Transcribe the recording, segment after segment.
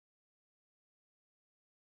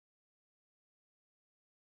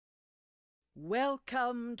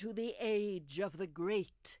Welcome to the age of the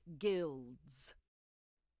great guilds.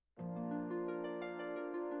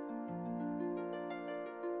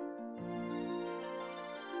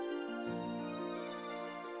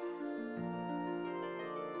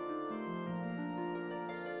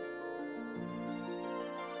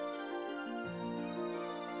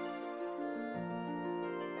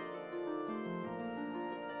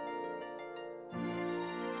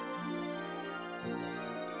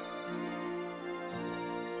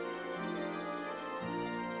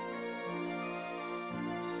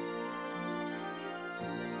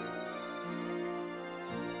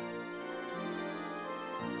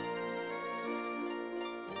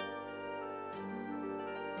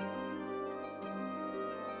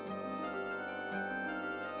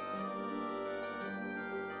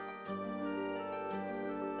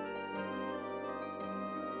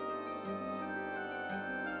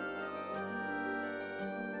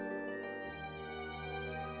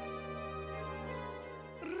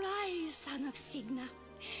 Son of Signa,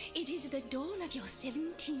 it is the dawn of your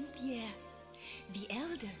 17th year. The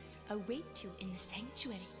elders await you in the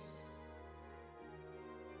sanctuary.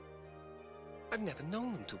 I've never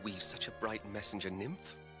known them to weave such a bright messenger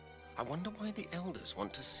nymph. I wonder why the elders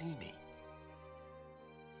want to see me.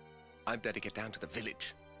 I'd better get down to the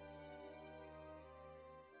village.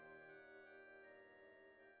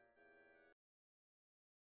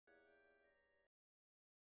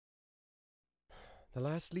 The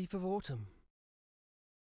last leaf of autumn.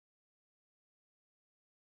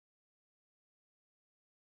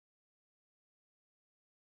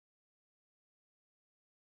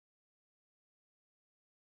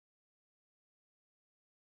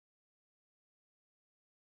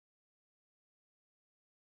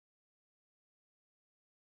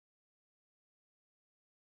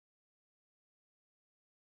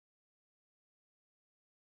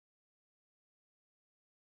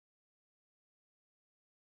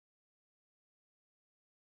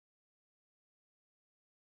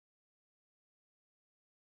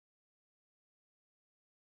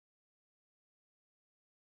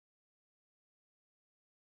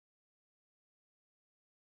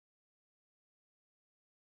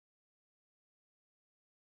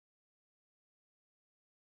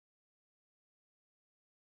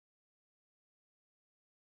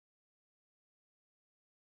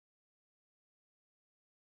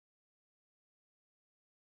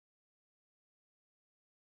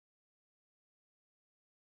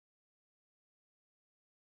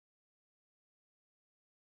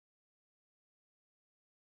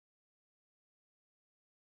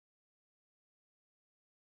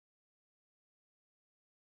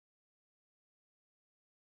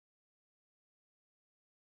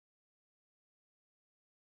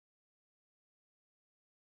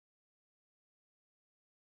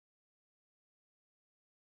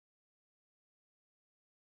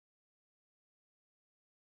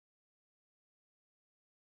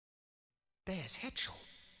 There's Hetchel.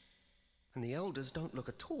 And the elders don't look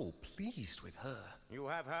at all pleased with her. You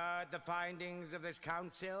have heard the findings of this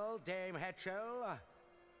council, Dame Hetchel.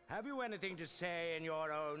 Have you anything to say in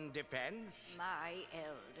your own defense? My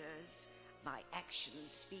elders, my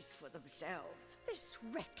actions speak for themselves. This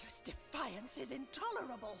reckless defiance is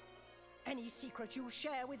intolerable. Any secret you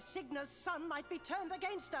share with Signa's son might be turned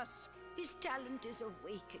against us. His talent is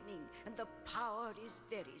awakening, and the power is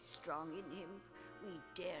very strong in him. We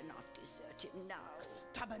dare not desert him now.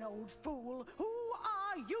 Stubborn old fool! Who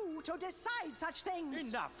are you to decide such things?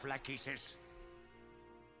 Enough, Lachesis.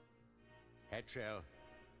 Hetchel,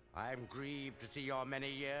 I am grieved to see your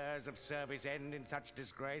many years of service end in such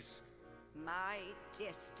disgrace. My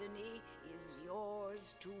destiny is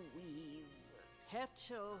yours to weave.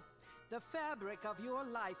 Hetchel, the fabric of your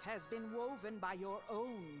life has been woven by your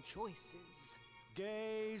own choices.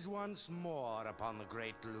 Gaze once more upon the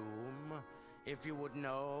great Loom, if you would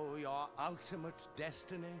know your ultimate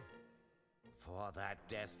destiny. For that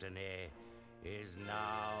destiny is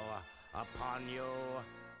now upon you.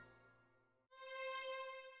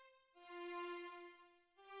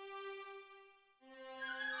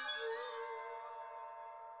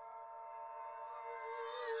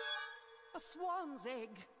 A swan's egg.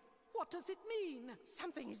 What does it mean?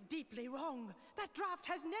 Something is deeply wrong. That draft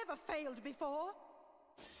has never failed before.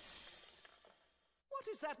 What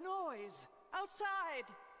is that noise? Outside!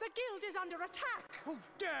 The guild is under attack! Who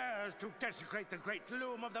dares to desecrate the great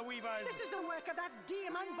Loom of the Weavers? This is the work of that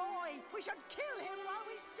demon boy! We should kill him while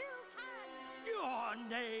we still can! Your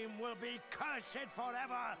name will be cursed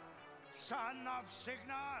forever, son of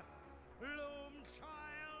Signa, Loom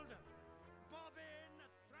child, Bobbin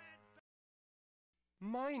Thread.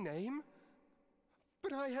 My name?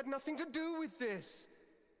 But I had nothing to do with this.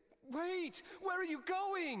 Wait, where are you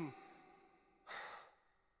going?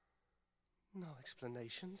 No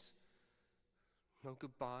explanations. No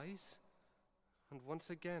goodbyes. And once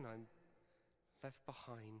again, I'm left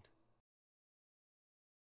behind.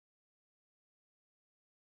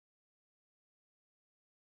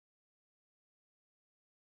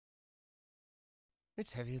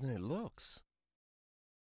 It's heavier than it looks.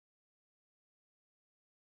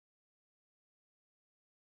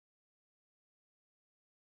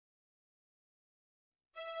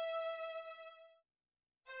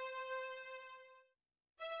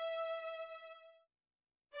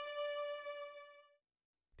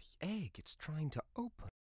 The egg, it's trying to open.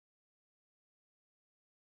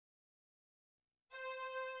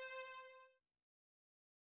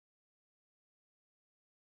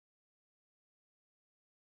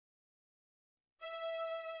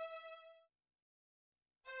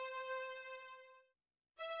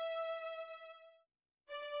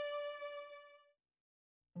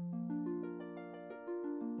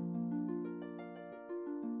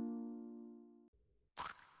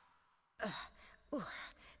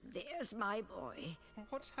 There's my boy.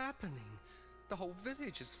 What's happening? The whole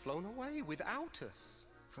village has flown away without us.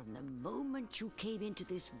 From the moment you came into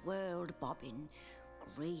this world, Bobbin,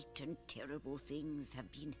 great and terrible things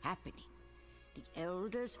have been happening. The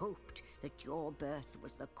elders hoped that your birth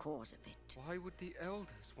was the cause of it. Why would the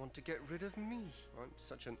elders want to get rid of me? I'm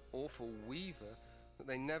such an awful weaver that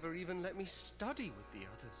they never even let me study with the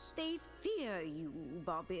others. They fear you,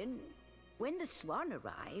 Bobbin. When the swan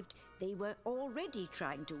arrived, they were already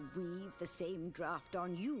trying to weave the same draft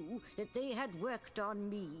on you that they had worked on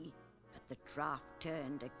me. But the draft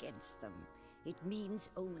turned against them. It means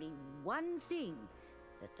only one thing,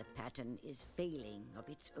 that the pattern is failing of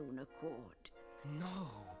its own accord. No.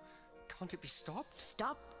 Can't it be stopped?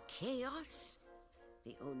 Stop chaos?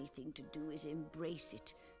 The only thing to do is embrace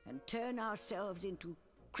it and turn ourselves into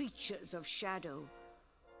creatures of shadow,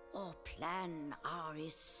 or plan our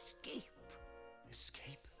escape.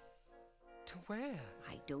 Escape? To where?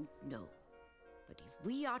 I don't know. But if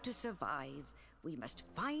we are to survive, we must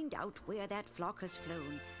find out where that flock has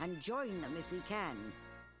flown and join them if we can.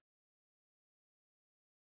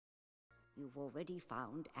 You've already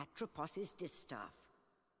found Atropos's distaff.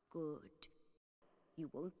 Good. You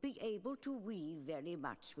won't be able to weave very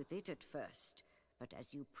much with it at first, but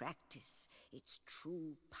as you practice, its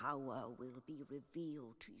true power will be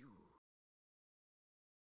revealed to you.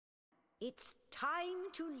 It's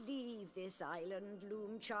time to leave this island,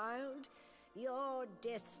 Loom child. Your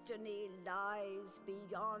destiny lies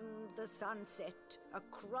beyond the sunset,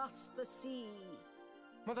 across the sea.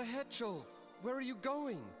 Mother Hetchel, where are you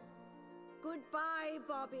going? Goodbye,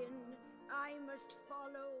 Bobbin. I must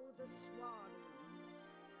follow the swans.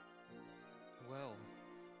 Well,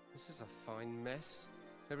 this is a fine mess.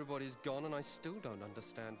 Everybody's gone and I still don't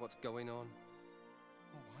understand what's going on.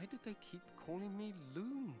 Why did they keep calling me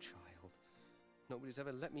Loom child? Nobody's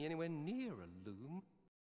ever let me anywhere near a loom.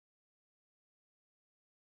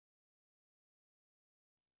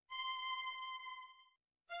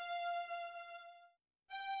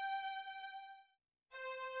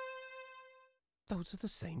 Those are the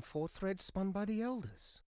same 4 threads spun by the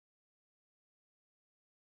elders.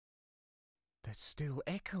 They're still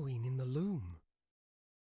echoing in the loom.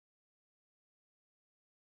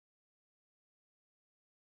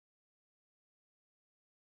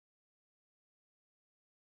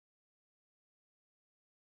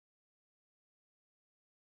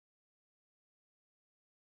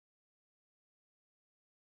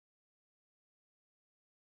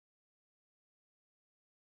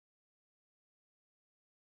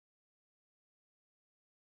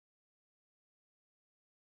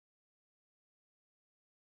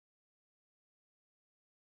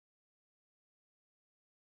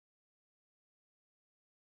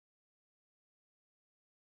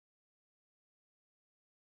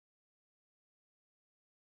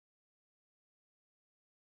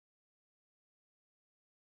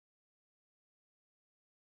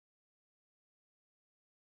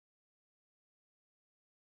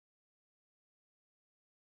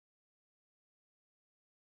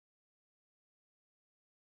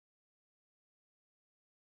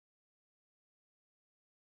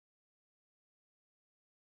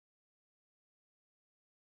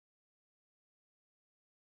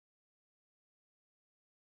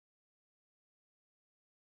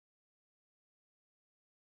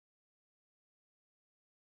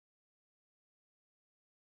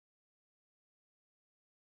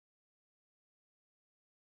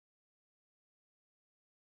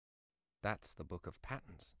 That's the Book of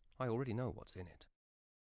Patterns. I already know what's in it.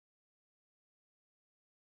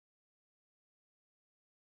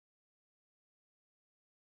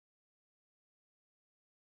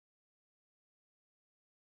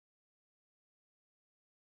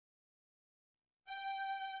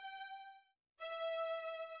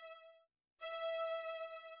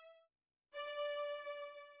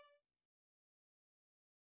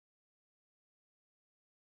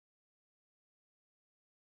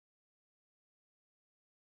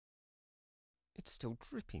 It's still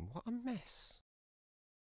dripping. What a mess.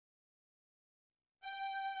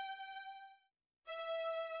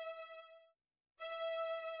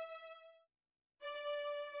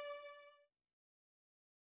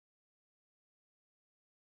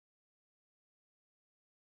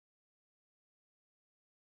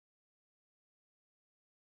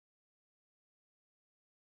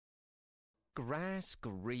 Grass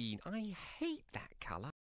green. I hate that colour.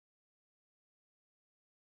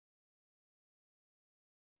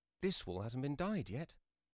 This wall hasn't been dyed yet.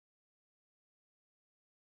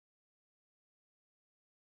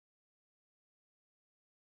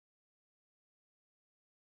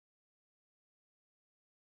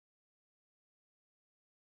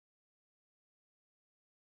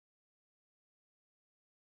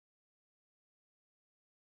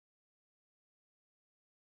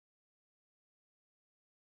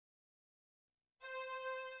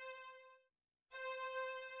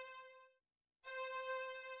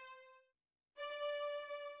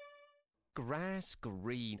 Grass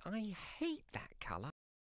green. I hate that colour.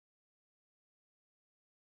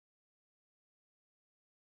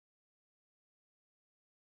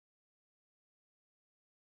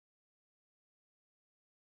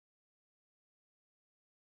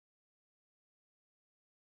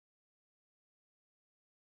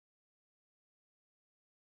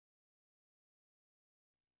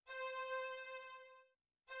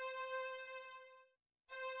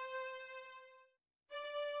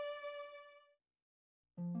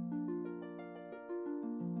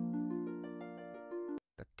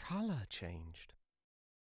 The colour changed.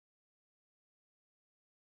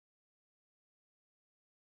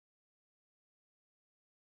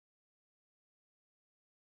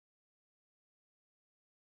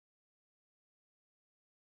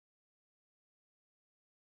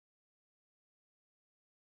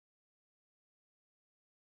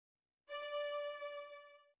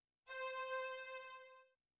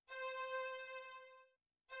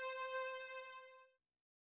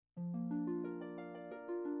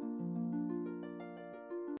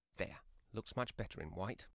 There, looks much better in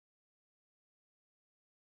white.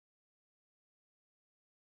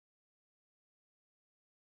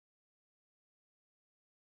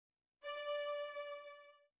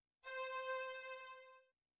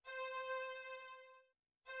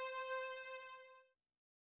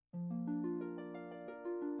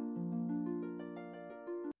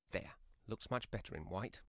 There, looks much better in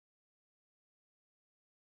white.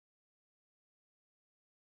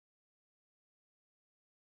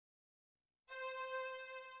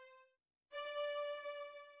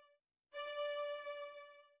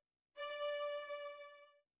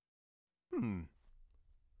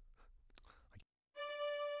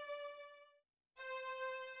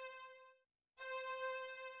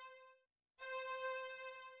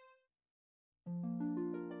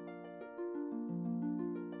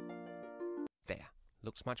 There,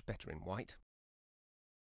 looks much better in white.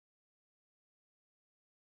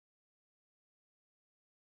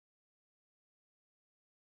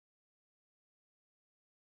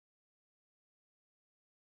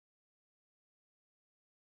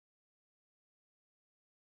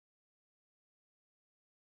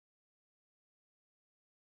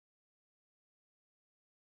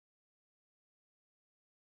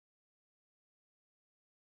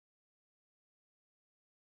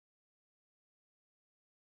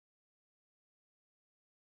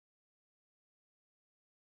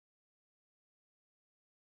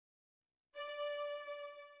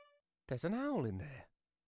 There's an owl in there.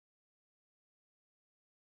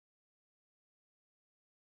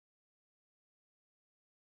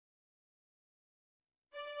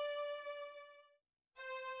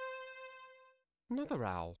 Another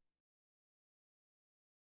owl.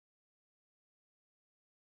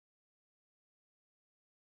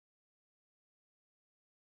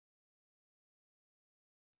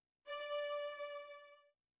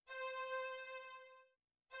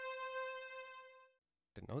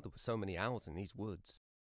 Didn't know there were so many owls in these woods.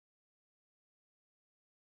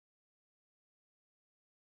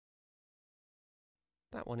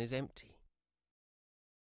 That one is empty.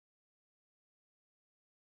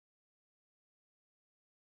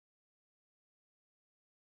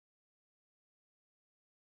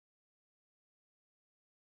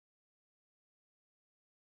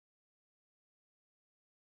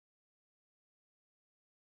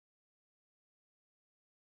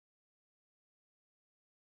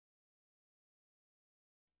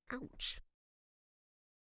 Ouch.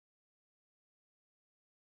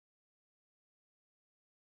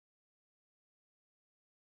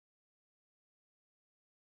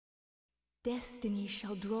 Destiny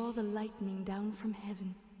shall draw the lightning down from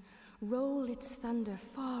heaven, roll its thunder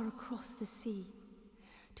far across the sea,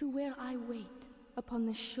 to where I wait upon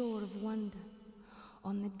the shore of wonder,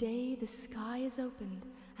 on the day the sky is opened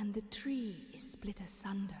and the tree is split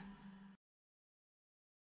asunder.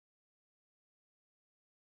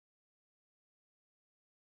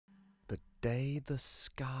 The day the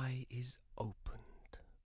sky is opened.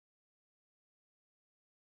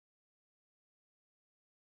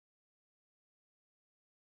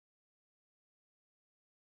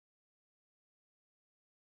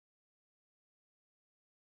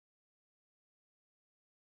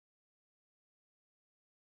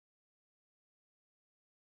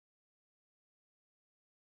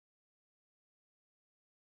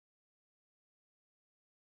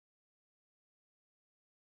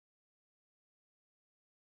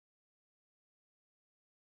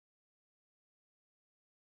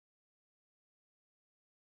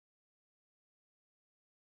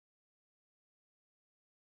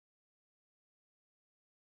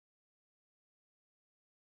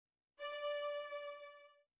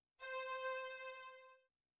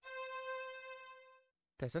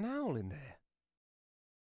 There's an owl in there.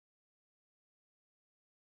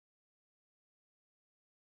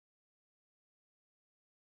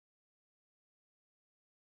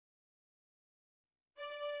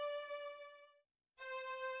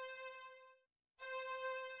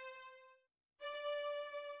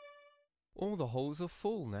 All the holes are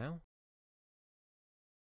full now.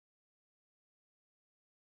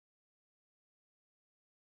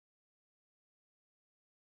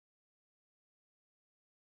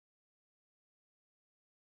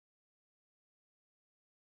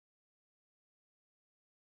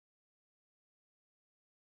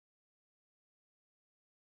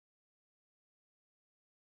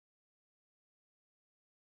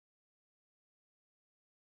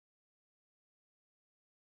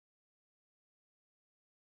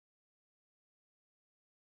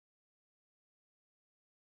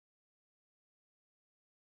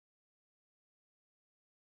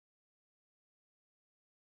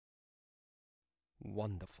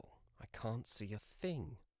 Wonderful. I can't see a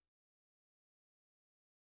thing.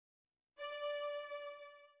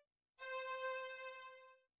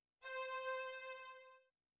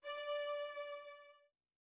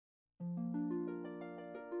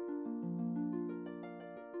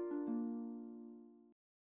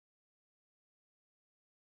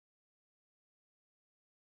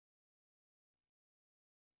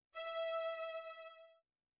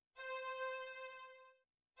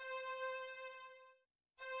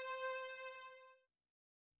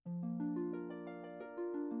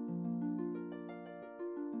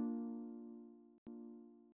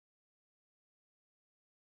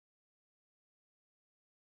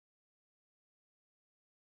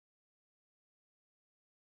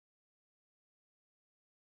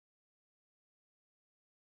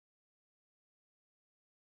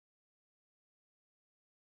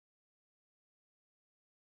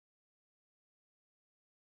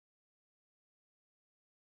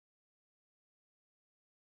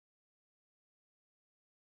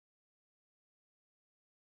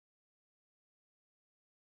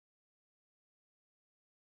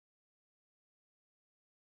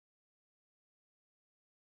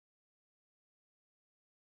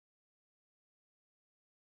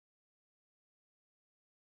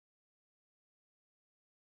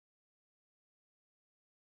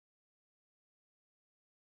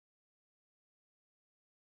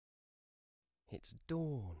 It's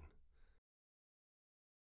dawn.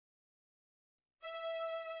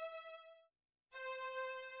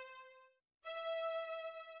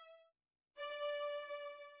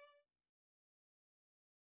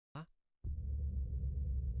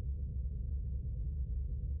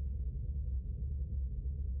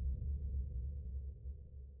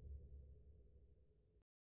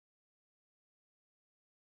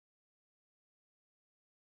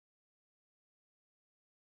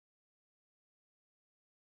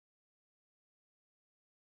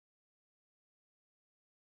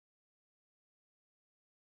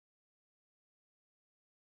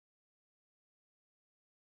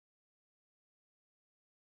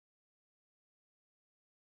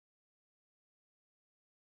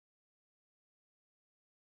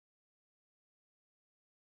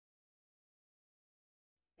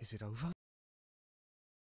 Is it over?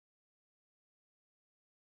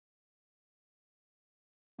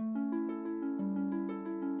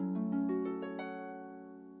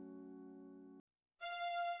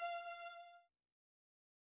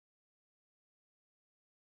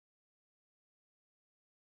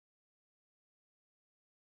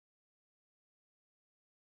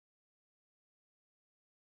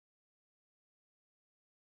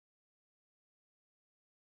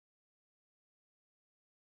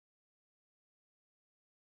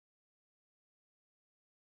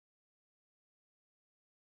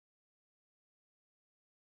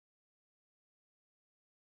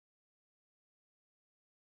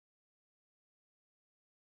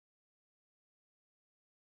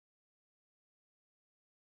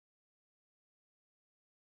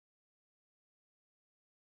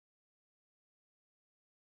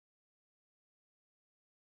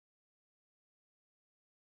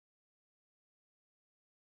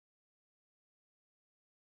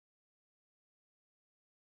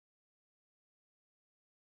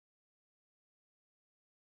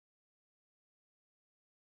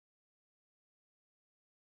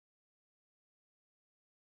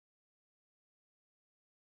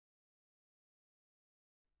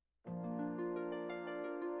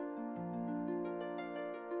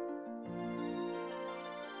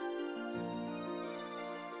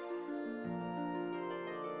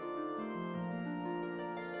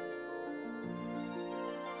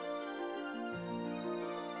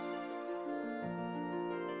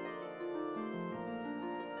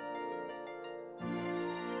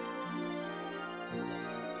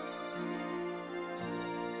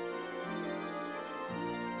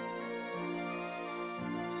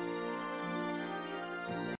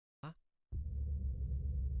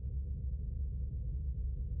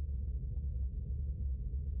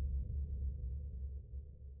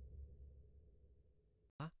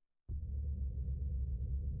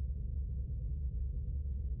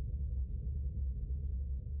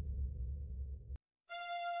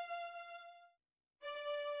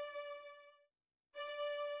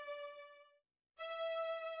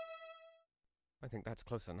 I think that's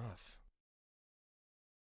close enough.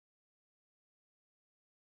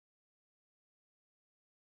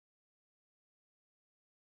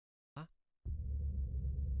 Huh?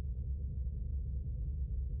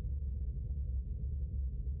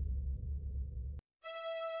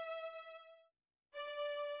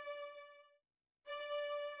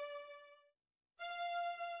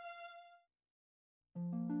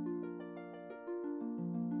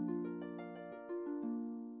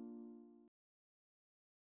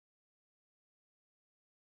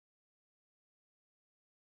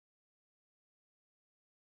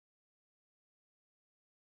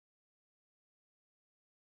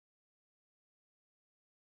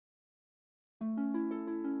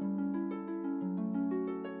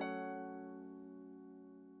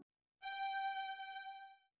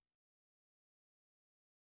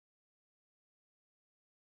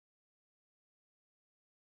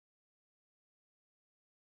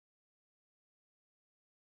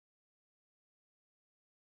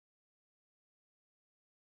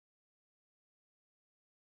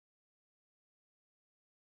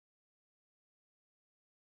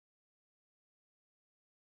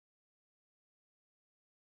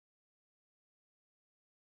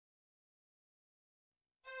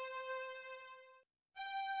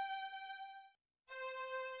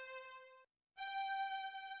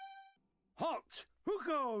 Halt! Who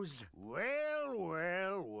goes? Well,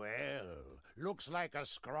 well, well. Looks like a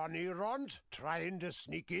scrawny runt trying to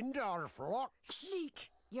sneak into our flocks. Sneak?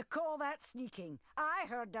 You call that sneaking? I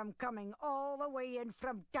heard them coming all the way in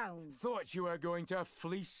from down. Thought you were going to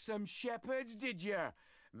fleece some shepherds, did you?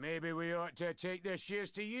 Maybe we ought to take the shears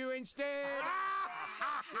to you instead?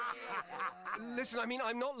 Listen, I mean,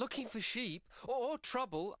 I'm not looking for sheep or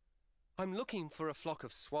trouble. I'm looking for a flock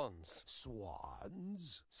of swans.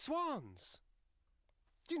 Swans? Swans!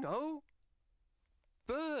 You know,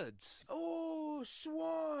 birds. Oh,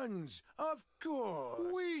 swans! Of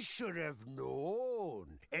course! We should have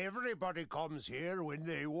known. Everybody comes here when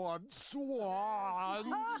they want swans.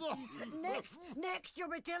 Next you'll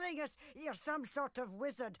be telling us you're some sort of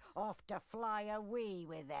wizard off to fly away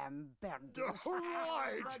with them birds.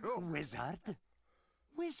 Right. Wizard?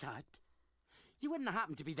 Wizard? You wouldn't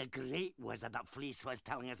happen to be the great wizard that Fleece was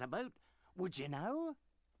telling us about, would you now?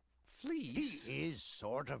 Fleece? He is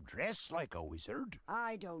sort of dressed like a wizard.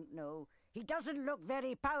 I don't know. He doesn't look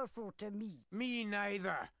very powerful to me. Me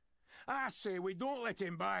neither. I say we don't let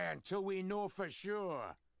him by until we know for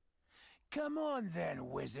sure. Come on then,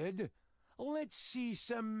 wizard. Let's see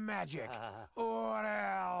some magic. Or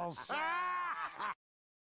else...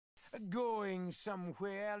 Going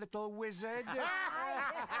somewhere, little wizard? I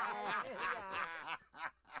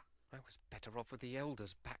was better off with the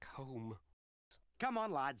elders back home. Come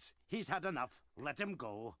on, lads. He's had enough. Let him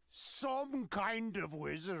go. Some kind of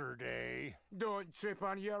wizard, eh? Don't trip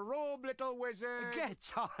on your robe, little wizard.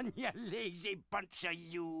 Get on, you lazy bunch of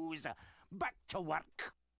yous. Back to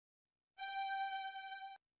work.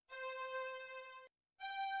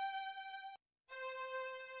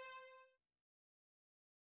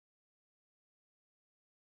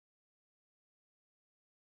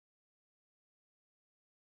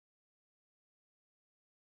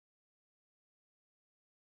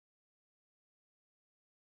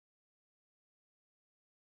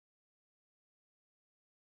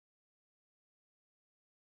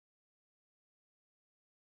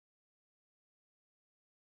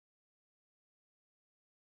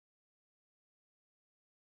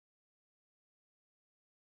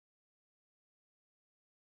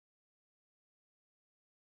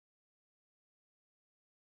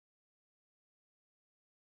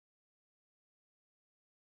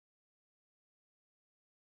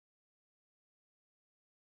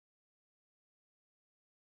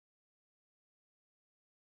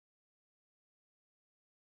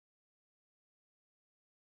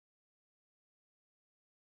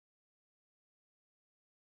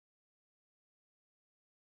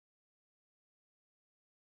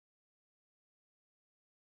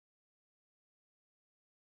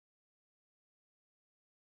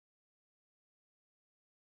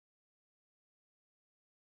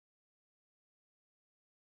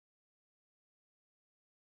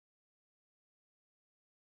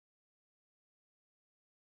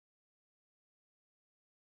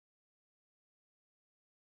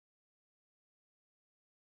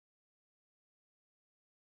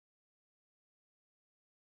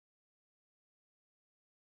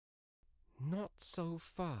 Not so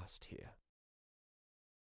fast here.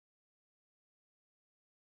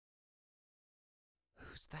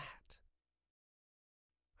 Who's that?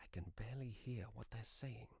 I can barely hear what they're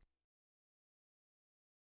saying.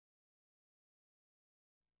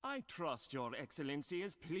 I trust your excellency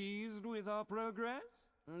is pleased with our progress?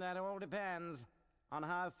 That all depends on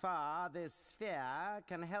how far this sphere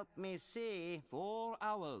can help me see. 4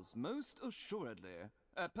 hours, most assuredly.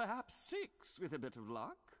 Perhaps 6, with a bit of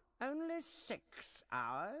luck. Only 6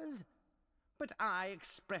 hours? But I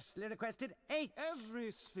expressly requested 8.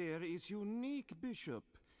 Every sphere is unique, Bishop.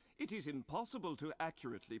 It is impossible to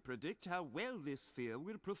accurately predict how well this sphere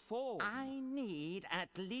will perform. I need at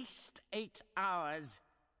least 8 hours.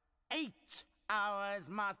 8 hours,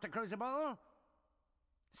 Master Crucible.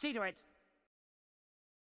 See to it.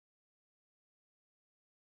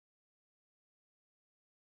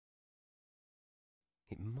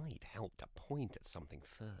 It might help to point at something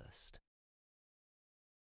first.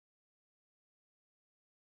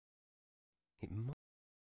 It might...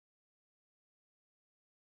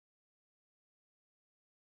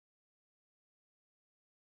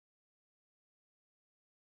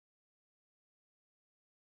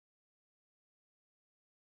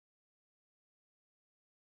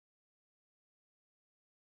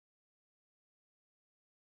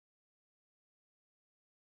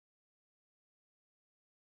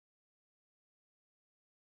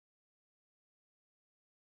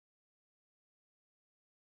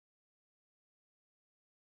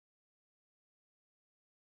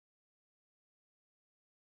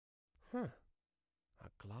 Huh. A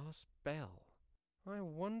glass bell. I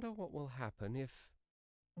wonder what will happen if...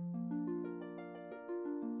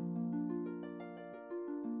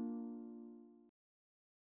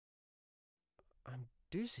 I'm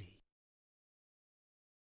dizzy.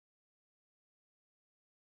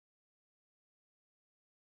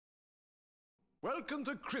 Welcome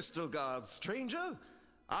to Crystal Guard, stranger.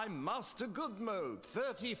 I'm Master Goodmo,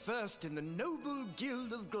 31st in the Noble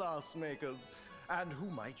Guild of Glassmakers. And who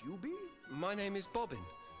might you be? My name is Bobbin.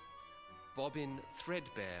 Bobbin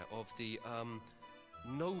Threadbare of the,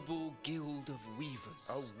 Noble Guild of Weavers.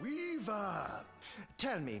 A weaver!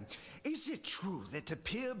 Tell me, is it true that to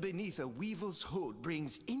peer beneath a weaver's hood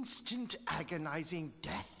brings instant agonizing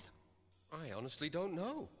death? I honestly don't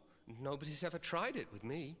know. Nobody's ever tried it with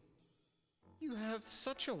me. You have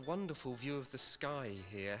such a wonderful view of the sky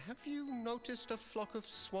here. Have you noticed a flock of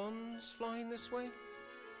swans flying this way?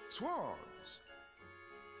 Swans?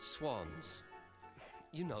 Swans.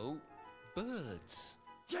 You know, birds.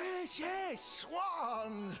 Yes,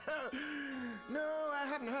 swans! No, I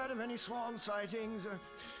haven't heard of any swan sightings.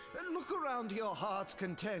 Look around to your heart's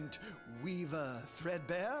content, Weaver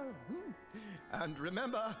Threadbare. And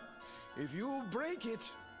remember, if you break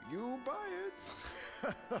it, you buy it.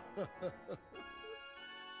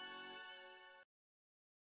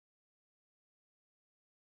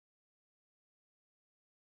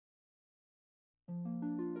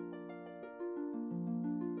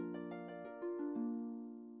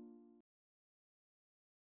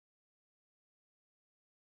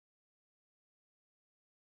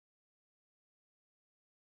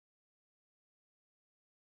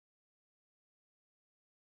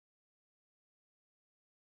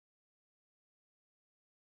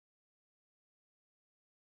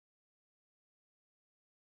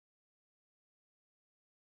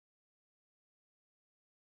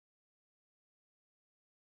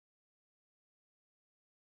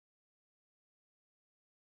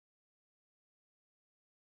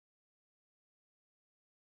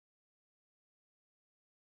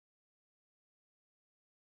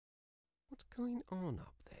 What's going on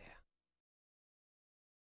up there?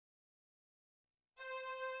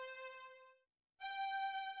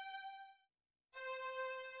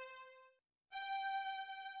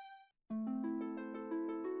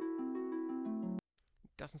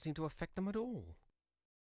 It doesn't seem to affect them at all.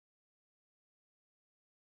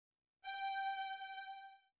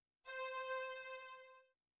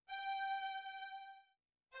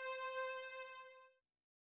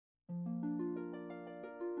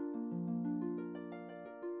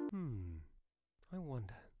 I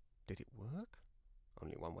wonder, did it work?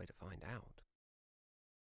 Only one way to find out.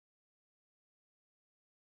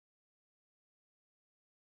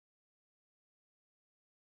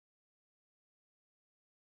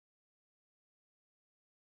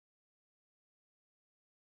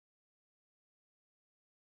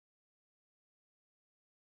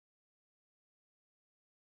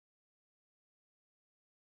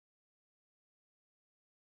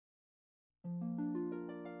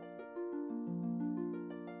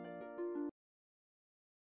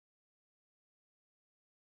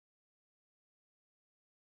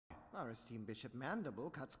 Our esteemed Bishop Mandible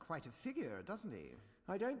cuts quite a figure, doesn't he?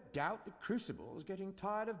 I don't doubt that Crucible's getting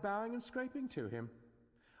tired of bowing and scraping to him.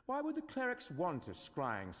 Why would the clerics want a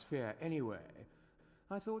scrying sphere anyway?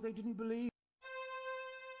 I thought they didn't believe...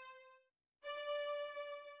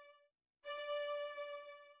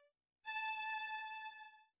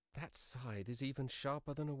 That scythe is even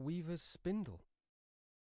sharper than a weaver's spindle.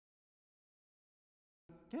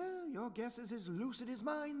 Yeah, your guess is as lucid as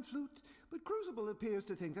mine, Flute, but Crucible appears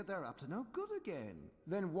to think that they're up to no good again.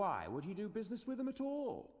 Then why would he do business with them at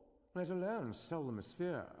all? Let alone sell them a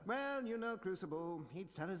sphere. Well, you know, Crucible, he'd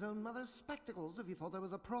sell his own mother's spectacles if he thought there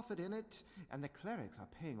was a profit in it, and the clerics are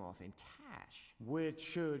paying off in cash. Which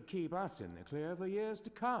should keep us in the clear for years to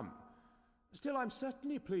come. Still, I'm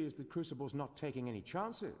certainly pleased that Crucible's not taking any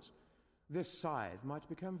chances. This scythe might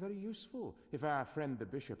become very useful if our friend the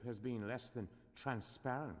Bishop has been less than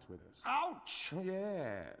transparent with us. Ouch!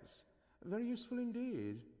 Yes, very useful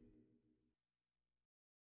indeed.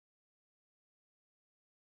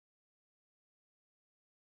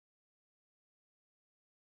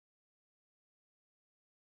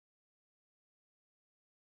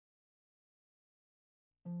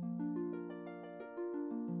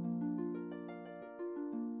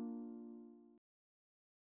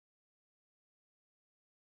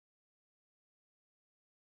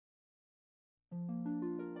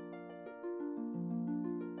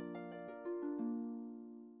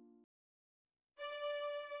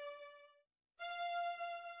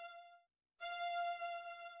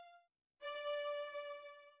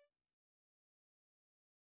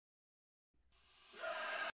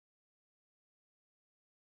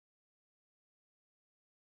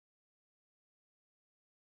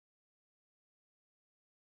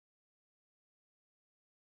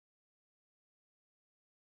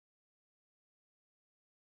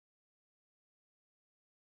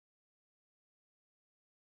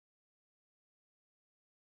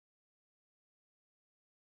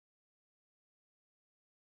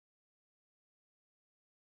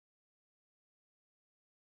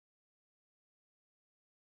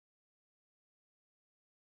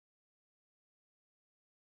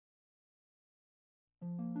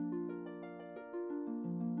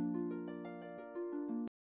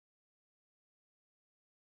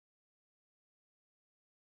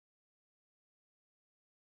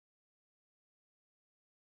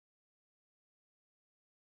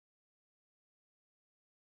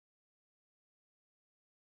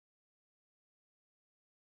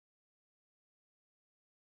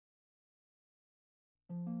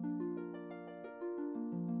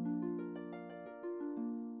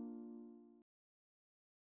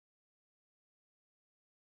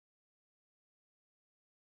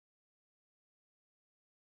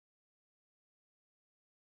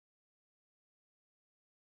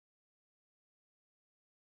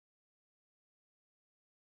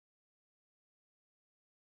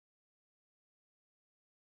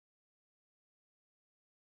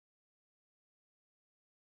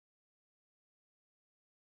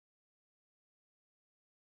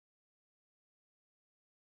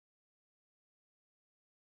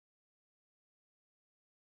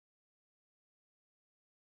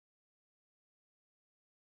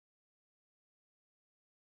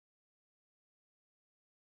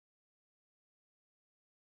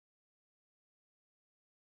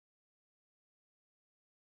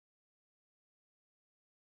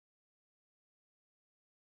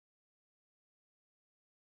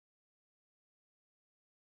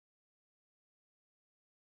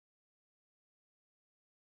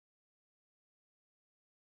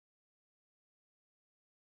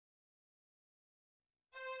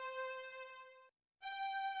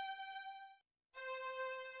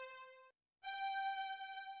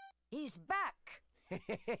 He's back!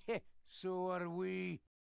 So are we.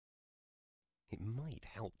 It might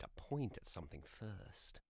help to point at something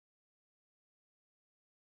first.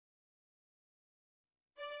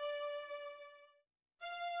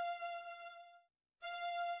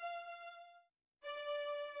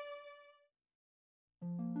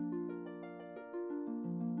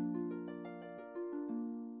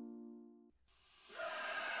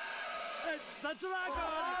 It's the dragon!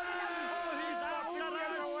 Oh, he's after us!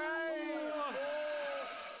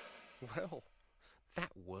 Well,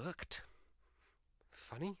 that worked.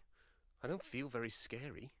 Funny, I don't feel very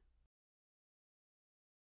scary.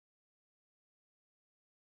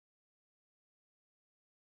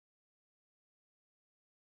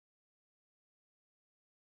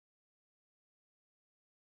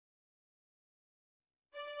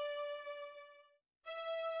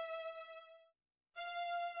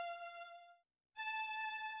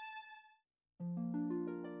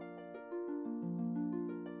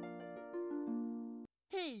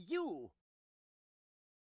 Hey, you!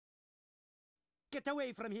 Get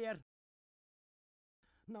away from here!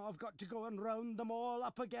 Now I've got to go and round them all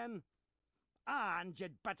up again. And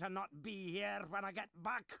you'd better not be here when I get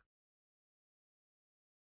back.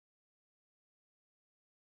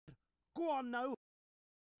 Go on now.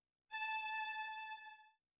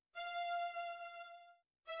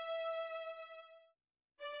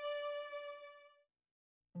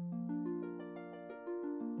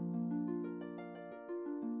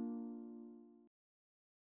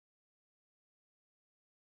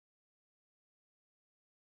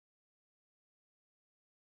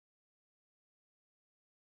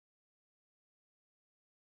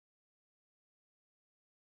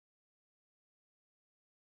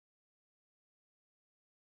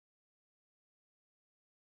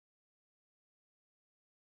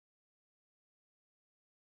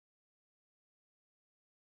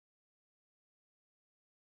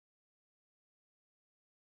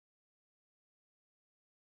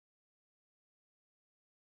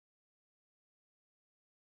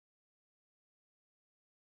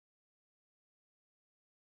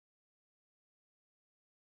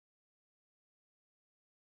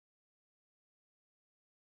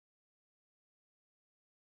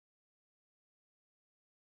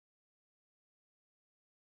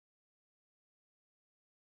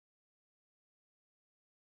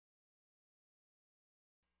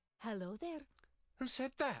 Hello there. Who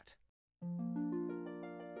said that?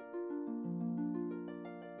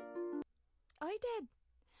 I did.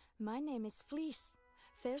 My name is Fleece,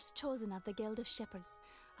 first chosen of the Guild of Shepherds.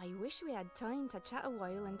 I wish we had time to chat a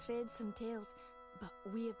while and trade some tales, but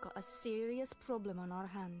we have got a serious problem on our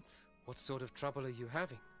hands. What sort of trouble are you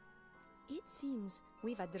having? It seems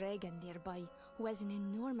we've a dragon nearby who has an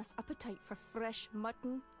enormous appetite for fresh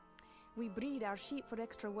mutton. We breed our sheep for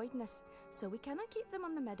extra whiteness, so we cannot keep them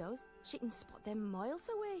on the meadows. She can spot them miles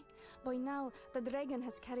away. By now, the dragon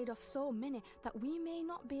has carried off so many that we may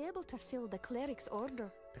not be able to fill the cleric's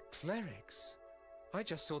order. The clerics? I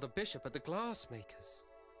just saw the bishop at the glassmakers.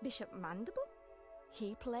 Bishop Mandible?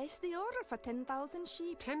 He placed the order for 10,000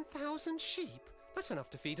 sheep. 10,000 sheep? That's enough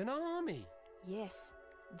to feed an army. Yes,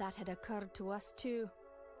 that had occurred to us too.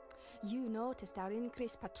 You noticed our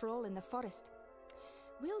increased patrol in the forest.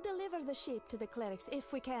 We'll deliver the sheep to the clerics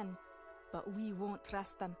if we can, but we won't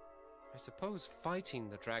trust them. I suppose fighting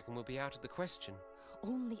the dragon will be out of the question.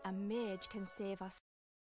 Only a mage can save us.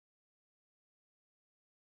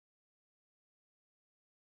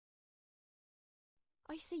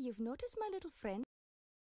 I see you've noticed my little friend.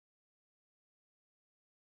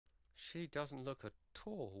 She doesn't look at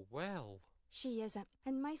all well. She isn't,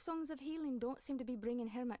 and my songs of healing don't seem to be bringing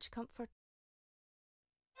her much comfort.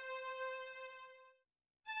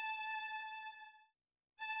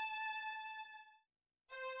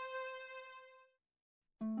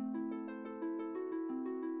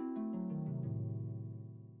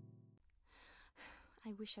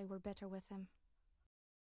 I wish I were better with him.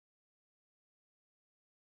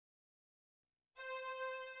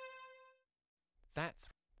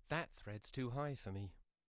 That thread's too high for me.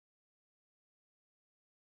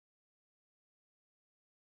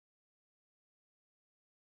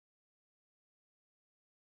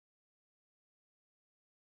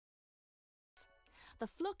 The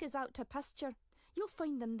flock is out to pasture. You'll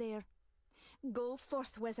find them there. Go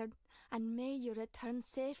forth, wizard, and may you return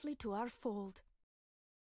safely to our fold.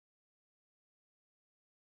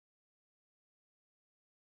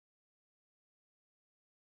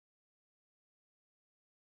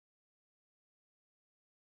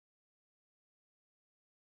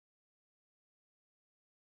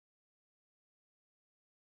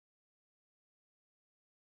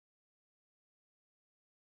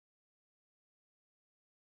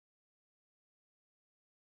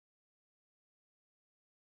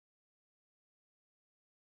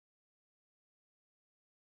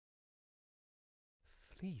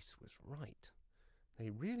 Fleece was right.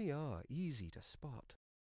 They really are easy to spot.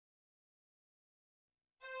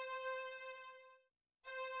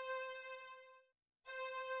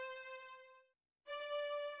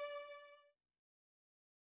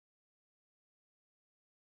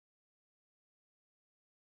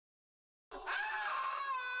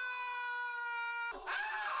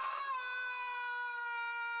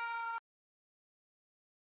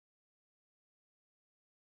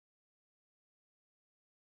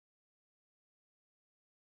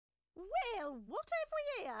 Well, what have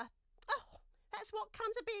we here? Oh, that's what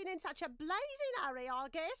comes of being in such a blazing hurry, I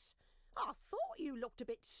guess. I thought you looked a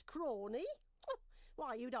bit scrawny. Oh,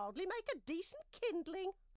 why, you'd hardly make a decent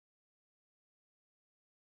kindling.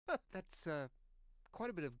 That's quite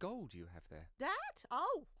a bit of gold you have there. That?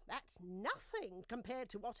 Oh, that's nothing compared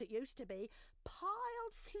to what it used to be.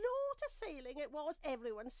 Piled floor to ceiling it was.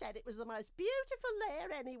 Everyone said it was the most beautiful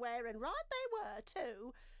lair anywhere, and right they were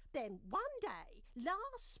too. Then one day,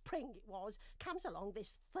 last spring it was, comes along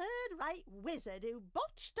this third-rate wizard who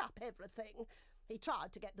botched up everything. He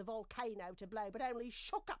tried to get the volcano to blow, but only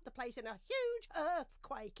shook up the place in a huge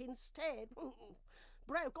earthquake instead.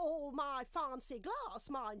 Broke all my fancy glass,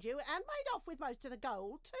 mind you, and made off with most of the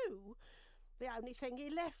gold too. The only thing he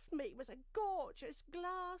left me was a gorgeous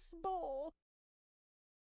glass ball.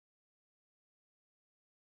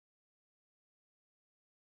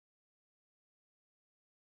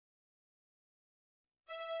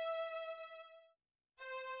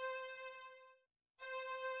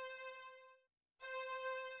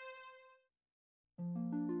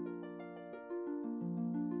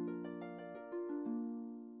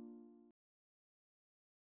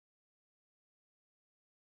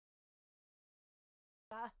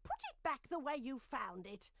 Put it back the way you found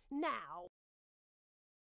it, now.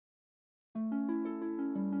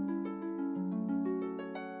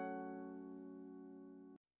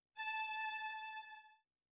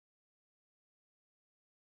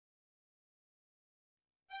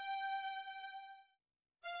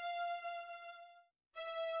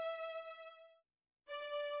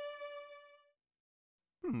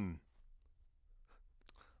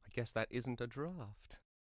 I guess that isn't a draft.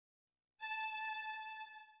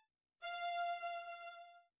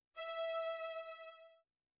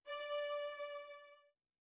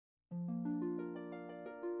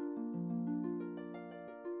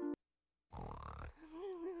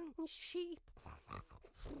 sheep,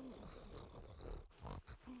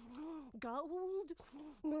 gold,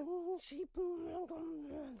 sheep.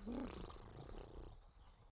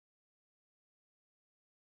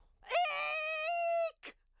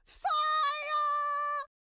 Eek! Fire!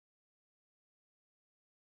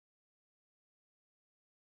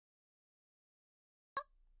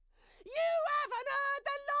 You haven't heard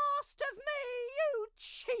the last of me, you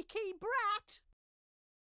cheeky brat!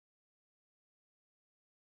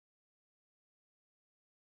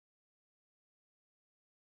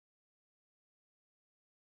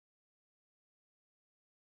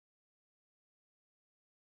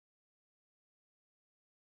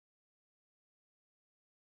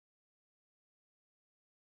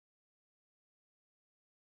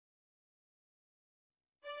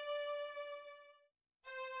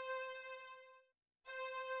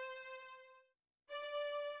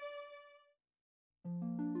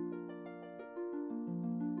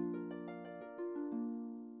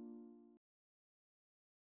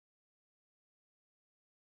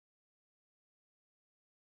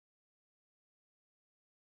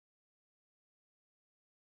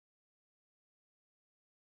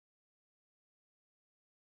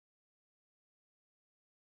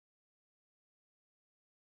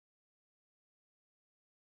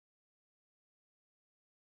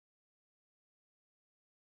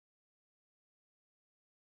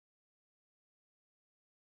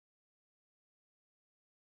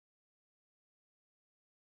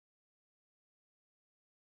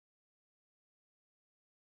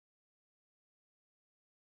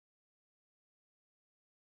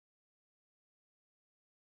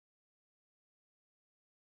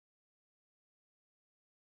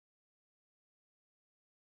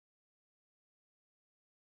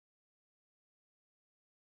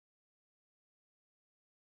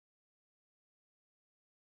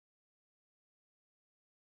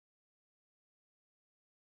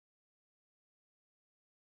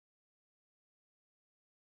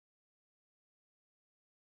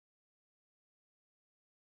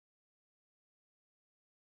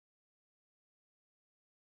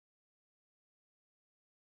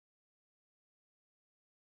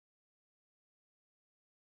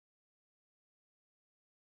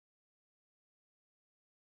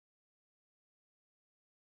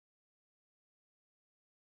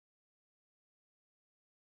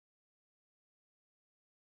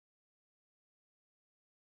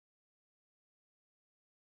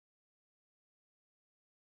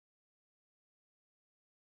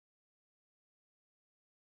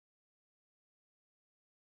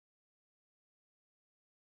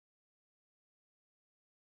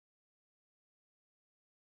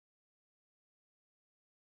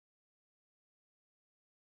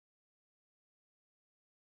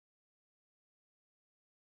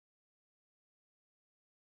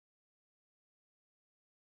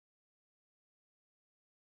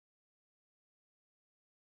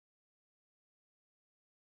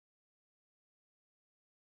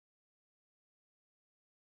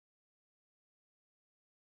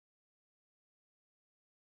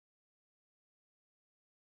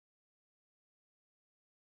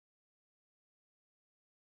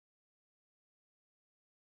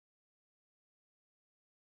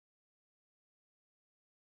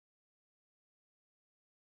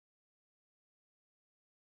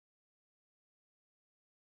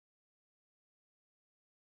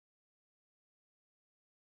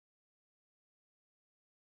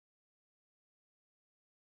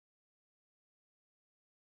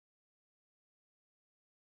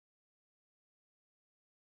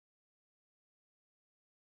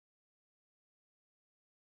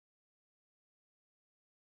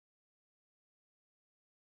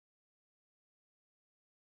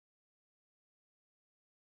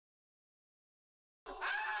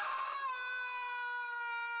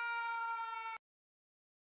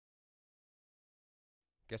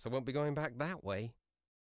 Guess I won't be going back that way.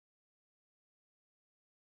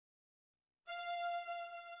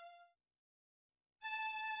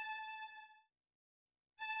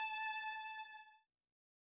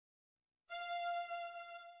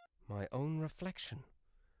 My own reflection.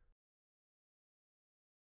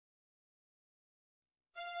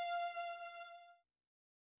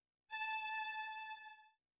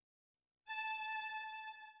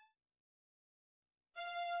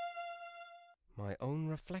 My own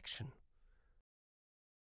reflection.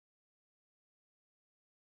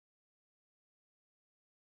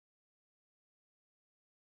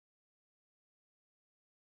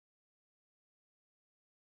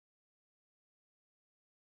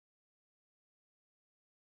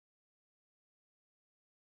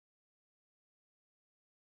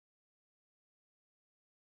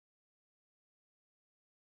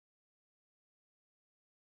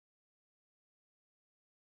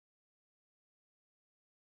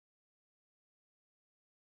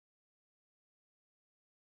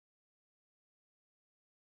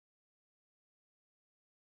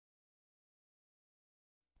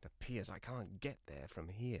 appears I can't get there from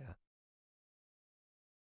here.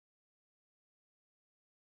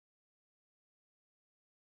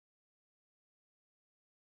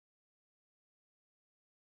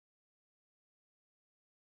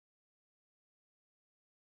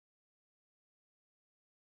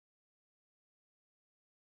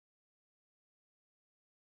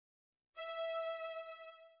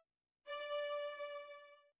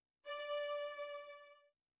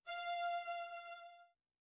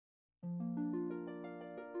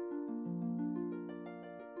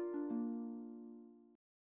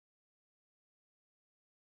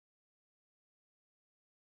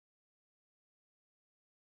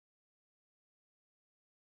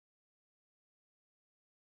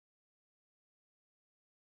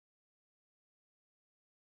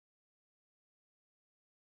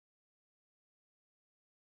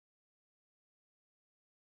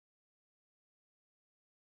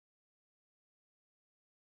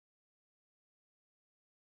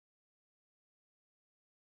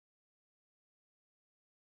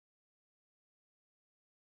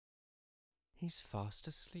 He's fast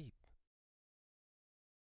asleep.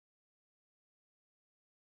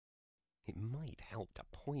 It might help to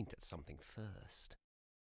point at something first.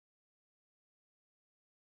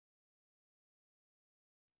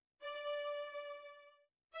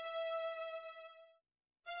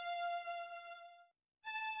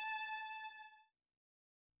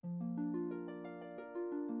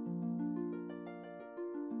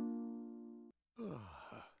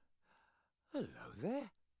 Hello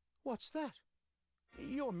there. What's that?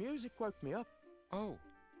 Your music woke me up. Oh,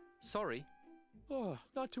 sorry. Oh,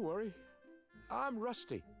 not to worry. I'm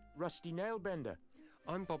Rusty Nailbender.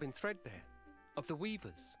 I'm Bobbin Threadbare, of the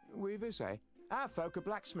Weavers. Weavers, eh? Our folk are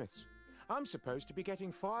blacksmiths. I'm supposed to be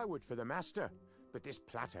getting firewood for the master, but this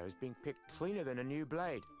plateau's been picked cleaner than a new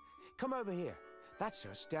blade. Come over here. That's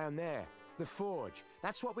us down there. The forge.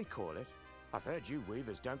 That's what we call it. I've heard you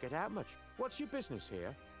weavers don't get out much. What's your business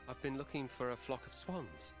here? I've been looking for a flock of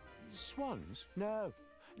swans. Swans? No.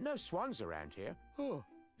 No swans around here. Oh,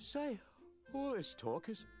 say, all this talk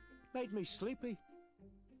has made me sleepy.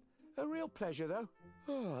 A real pleasure, though.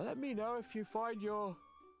 Oh, let me know if you find your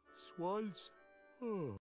swans.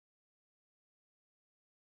 Oh.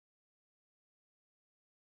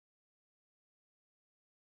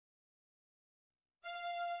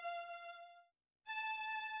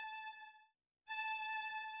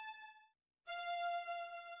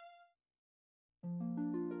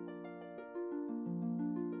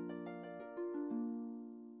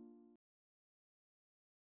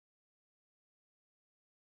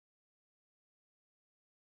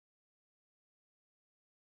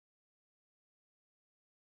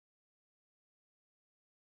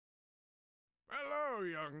 Hello,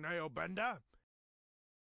 young nailbender.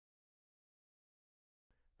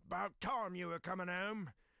 About time you were coming home.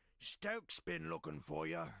 Stoke's been looking for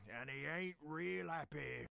you, and he ain't real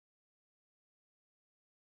happy.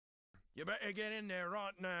 You better get in there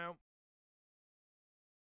right now.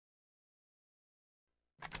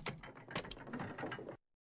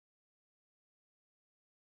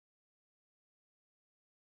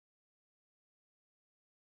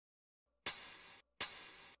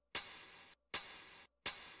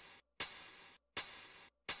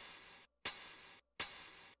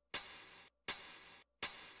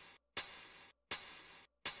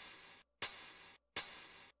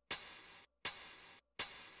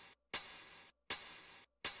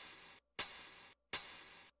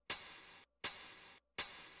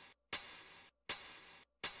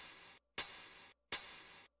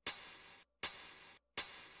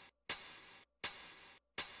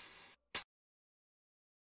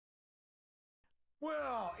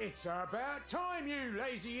 Well, it's about time, you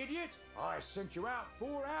lazy idiot. I sent you out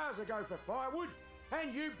 4 hours ago for firewood,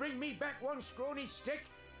 and you bring me back one scrawny stick.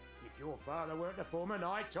 If your father weren't a foreman,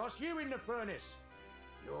 I'd toss you in the furnace.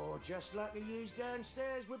 You're just like the yous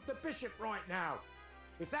downstairs with the bishop right now.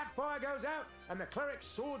 If that fire goes out and the cleric's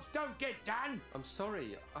swords don't get done... I'm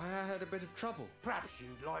sorry, I had a bit of trouble. Perhaps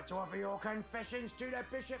you'd like to offer your confessions to the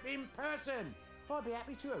bishop in person. I'd be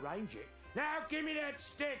happy to arrange it. Now give me that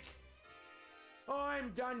stick.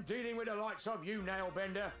 I'm done dealing with the likes of you,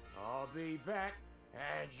 Nailbender. I'll be back,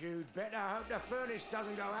 and you'd better hope the furnace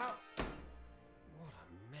doesn't go out. What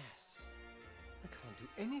a mess. I can't do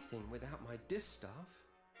anything without my distaff.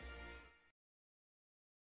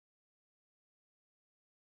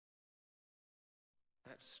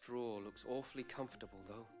 That straw looks awfully comfortable,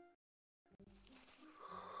 though.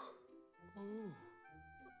 Oh,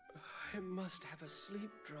 it must have a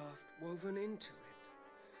sleep draft woven into it.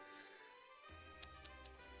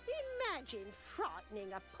 imagine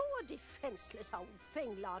frightening a poor defenceless old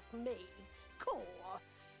thing like me, Cor.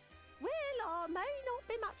 Well, I may not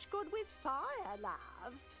be much good with fire,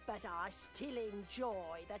 love, but I still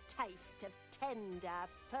enjoy the taste of tender,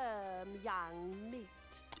 firm young meat.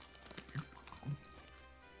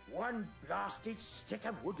 One blasted stick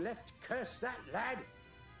of wood left, curse that lad!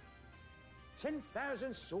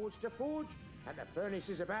 10,000 swords to forge, and the furnace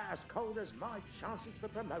is about as cold as my chances for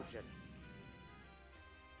promotion.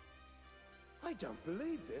 I don't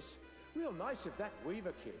believe this. Real nice of that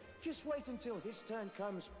Weaver kid. Just wait until his turn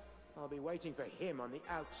comes. I'll be waiting for him on the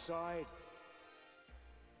outside.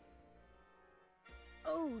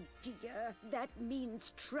 Oh dear, that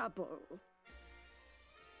means trouble.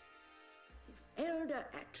 If Elder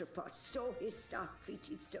Atropos saw his staff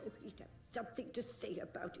treated so, he'd have something to say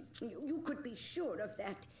about it. You could be sure of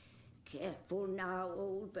that. Careful now,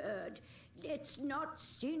 old bird. Let's not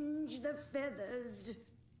singe the feathers.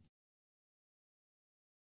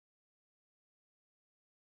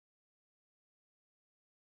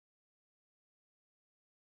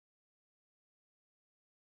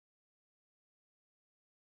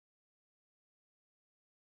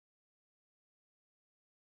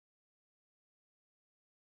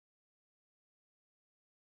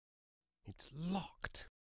 It's locked.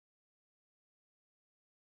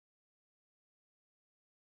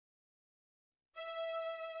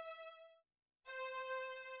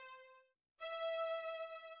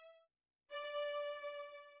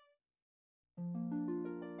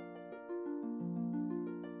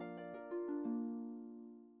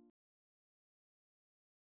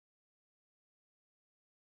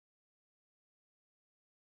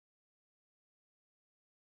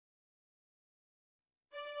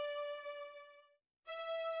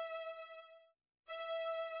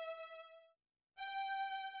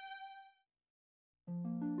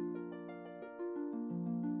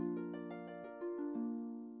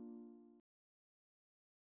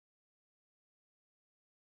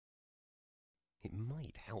 It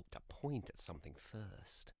might help to point at something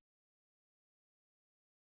first.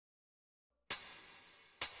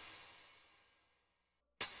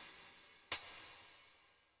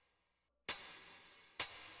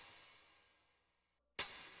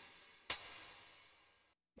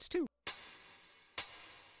 It's too...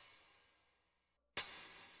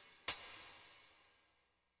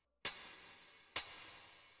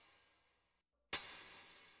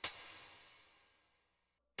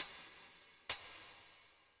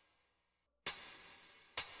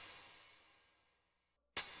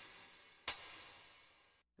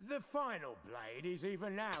 The final blade is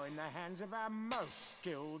even now in the hands of our most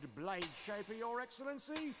skilled blade shaper, Your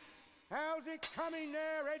Excellency. How's it coming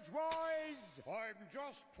there, Edgewise? I'm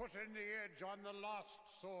just putting the edge on the last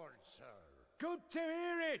sword, sir. Good to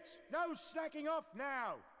hear it! No slacking off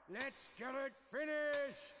now! Let's get it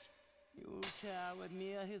finished! You share with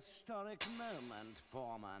me a historic moment,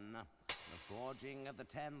 Foreman. The forging of the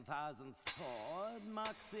 10,000th sword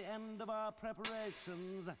marks the end of our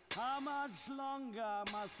preparations. How much longer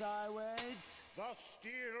must I wait? The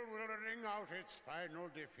steel will ring out its final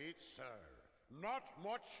defeat, sir. Not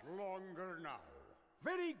much longer now.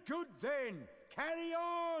 Very good then! Carry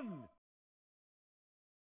on!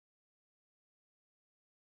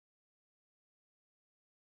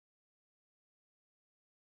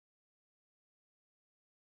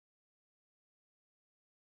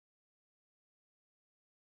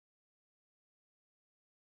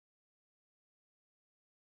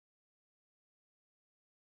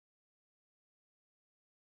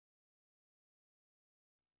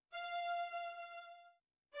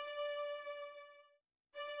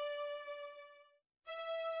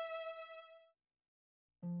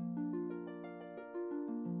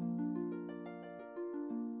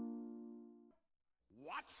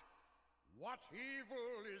 What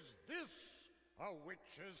evil is this? A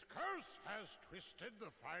witch's curse has twisted the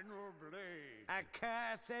final blade. A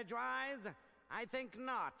curse, Edgewise? I think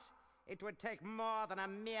not. It would take more than a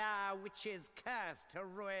mere witch's curse to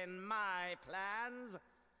ruin my plans.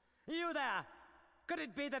 You there! Could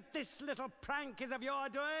it be that this little prank is of your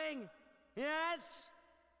doing? Yes?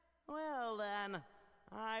 Well then,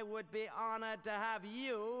 I would be honored to have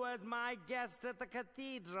you as my guest at the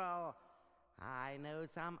cathedral. I know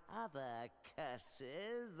some other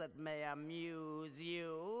curses that may amuse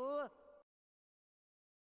you.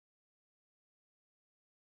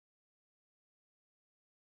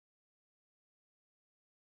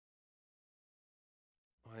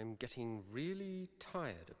 I'm getting really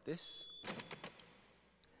tired of this.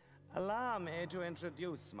 Allow me to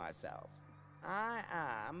introduce myself. I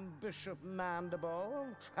am Bishop Mandible,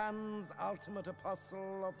 trans-ultimate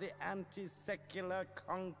apostle of the anti-secular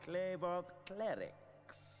conclave of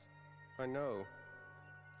clerics. I know.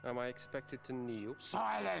 Am I expected to kneel?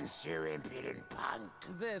 Silence, you impudent punk!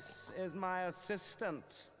 This is my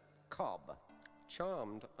assistant, Cobb.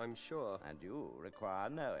 Charmed, I'm sure. And you require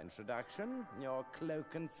no introduction. Your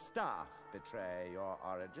cloak and staff betray your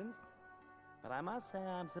origins. But I must say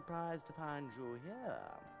I'm surprised to find you here.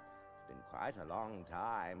 It's been quite a long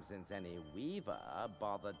time since any weaver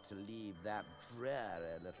bothered to leave that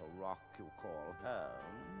dreary little rock you call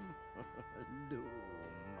home. Loom.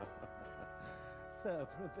 So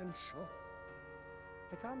provincial.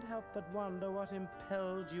 I can't help but wonder what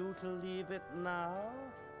impelled you to leave it now.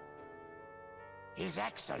 His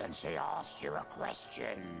Excellency asked you a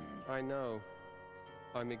question. I know.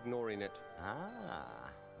 I'm ignoring it. Ah,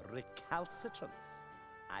 recalcitrance.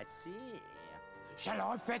 I see. Shall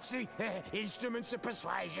I fetch the instruments of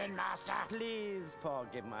persuasion, Master? Please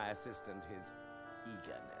forgive my assistant his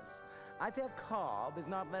eagerness. I fear Cobb is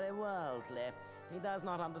not very worldly. He does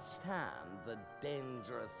not understand the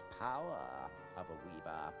dangerous power of a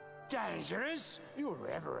weaver. Dangerous? Your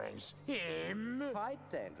Reverence, him? Quite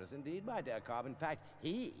dangerous indeed, my dear Cobb. In fact,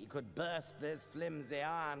 he could burst this flimsy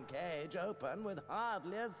iron cage open with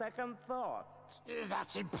hardly a second thought.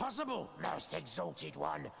 That's impossible, most exalted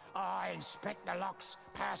one. I inspect the locks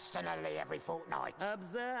personally every fortnight.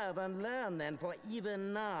 Observe and learn then, for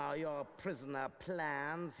even now your prisoner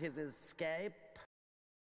plans his escape.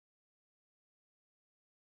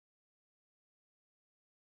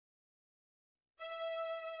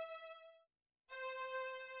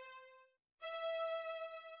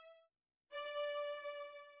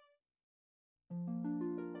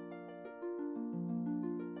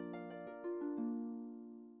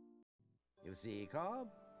 You see, Cobb?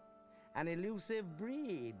 An elusive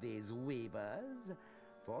breed, these weavers.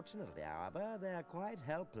 Fortunately, however, they're quite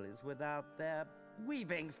helpless without their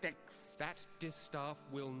weaving sticks. That distaff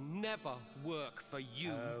will never work for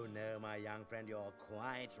you. Oh, no, my young friend, you're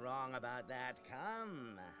quite wrong about that.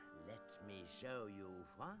 Come, let me show you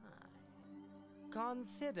why.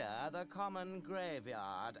 Consider the common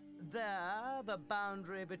graveyard. There, the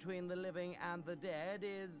boundary between the living and the dead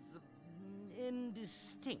is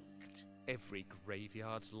indistinct. Every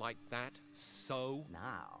graveyard's like that, so?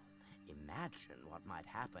 Now, imagine what might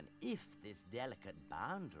happen if this delicate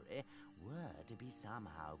boundary were to be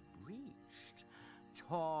somehow breached.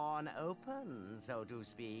 Torn open, so to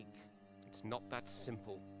speak. It's not that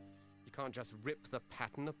simple. You can't just rip the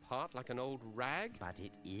pattern apart like an old rag. But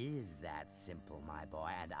it is that simple, my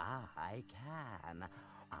boy, and I can.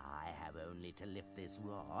 I have only to lift this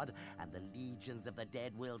rod, and the legions of the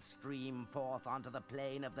dead will stream forth onto the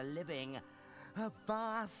plane of the living. A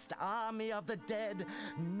vast army of the dead,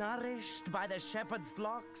 nourished by the shepherd's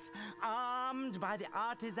flocks, armed by the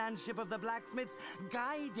artisanship of the blacksmiths,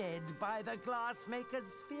 guided by the glassmaker's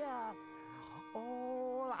sphere.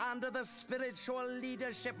 All under the spiritual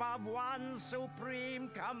leadership of one supreme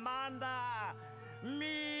commander,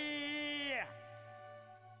 me!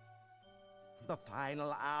 The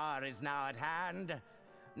final hour is now at hand.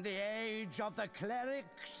 The age of the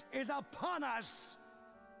clerics is upon us.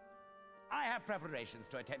 I have preparations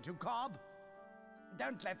to attend to, Cobb.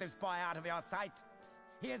 Don't let this boy out of your sight.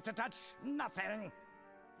 He is to touch nothing. Do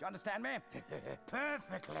you understand me?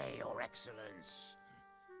 Perfectly, Your Excellence.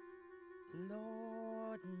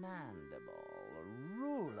 Lord Mandible,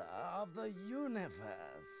 ruler of the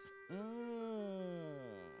universe.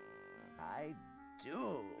 I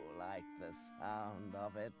do like the sound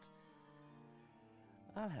of it.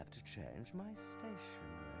 I'll have to change my stationery.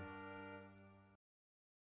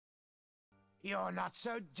 You're not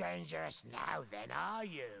so dangerous now then, are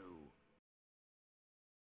you?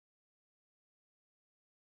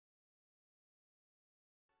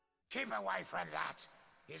 Keep away from that.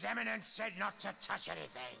 His Eminence said not to touch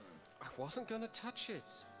anything. I wasn't going to touch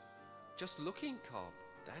it. Just looking, Cobb,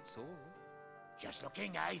 that's all. Just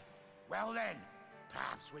looking, eh? Well then,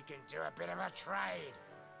 perhaps we can do a bit of a trade.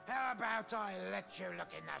 How about I let you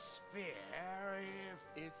look in the sphere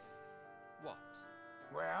If what?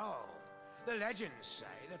 Well, the legends say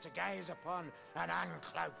that to gaze upon an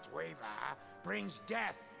uncloaked weaver brings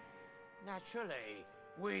death. Naturally,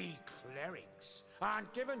 we clerics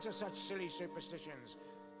aren't given to such silly superstitions,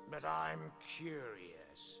 but I'm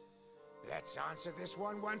curious. Let's answer this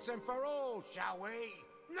one once and for all, shall we?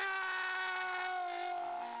 No!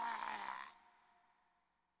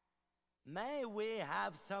 May we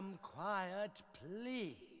have some quiet,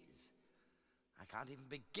 please? I can't even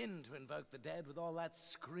begin to invoke the dead with all that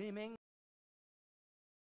screaming.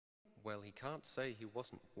 Well, he can't say he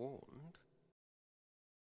wasn't warned.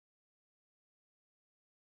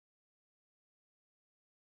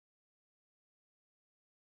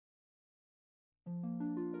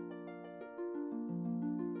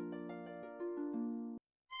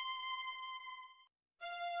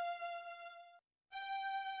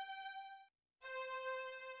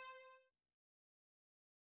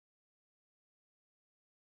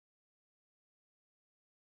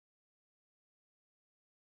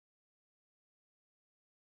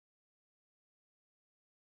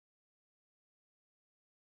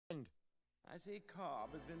 I see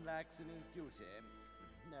Cobb has been lax in his duty.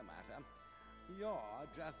 No matter. You're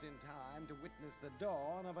just in time to witness the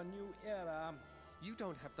dawn of a new era. You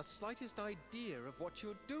don't have the slightest idea of what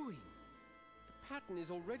you're doing. The pattern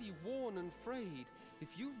is already worn and frayed. If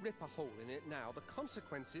you rip a hole in it now, the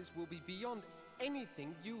consequences will be beyond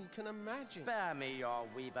anything you can imagine. Spare me your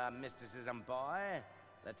weaver mysticism, boy.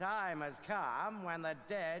 The time has come when the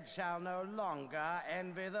dead shall no longer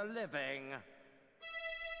envy the living.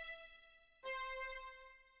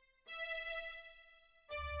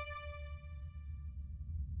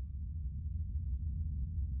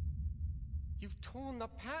 You've torn the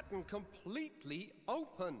pattern completely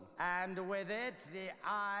open. And with it, the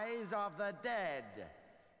eyes of the dead.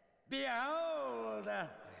 Behold! I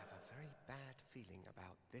have a very bad feeling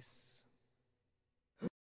about this.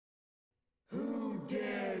 Who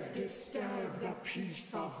dares disturb the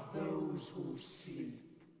peace of those who sleep?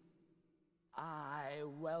 I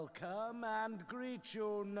welcome and greet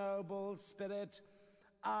you, noble spirit.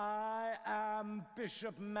 I am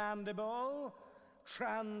Bishop Mandible,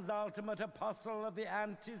 Transultimate Apostle of the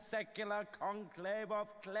Anti-Secular Conclave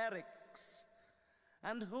of Clerics.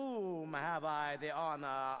 And whom have I the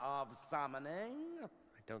honor of summoning?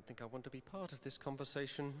 I don't think I want to be part of this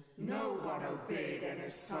conversation. No one obeyed any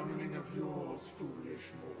summoning of yours,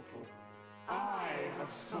 foolish mortal. I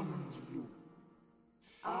have summoned you.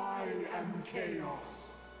 I am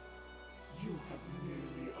Chaos. You have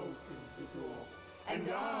merely opened the door, and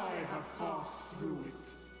I have passed through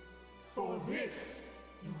it. For this,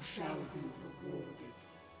 you shall be rewarded.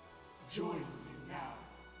 Join me now,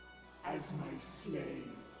 as my slave.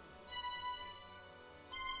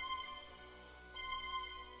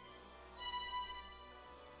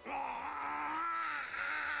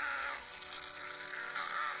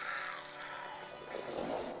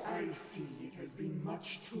 I see it has been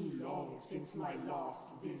much too long since my last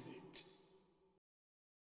visit.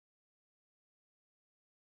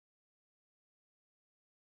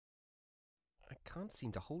 I can't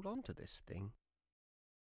seem to hold on to this thing.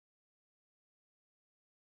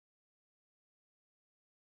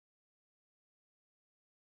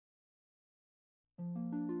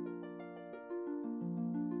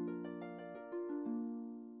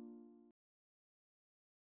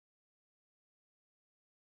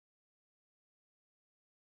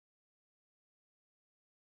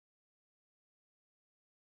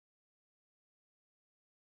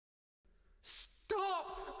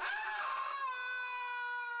 Stop!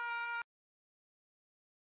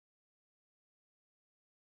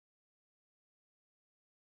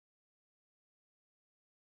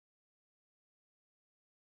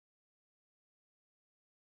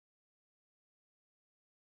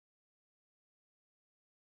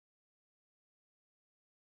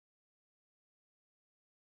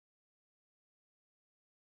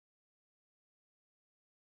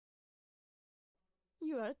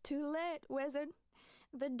 You are too late, wizard.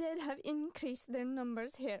 The dead have increased their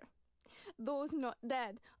numbers here. Those not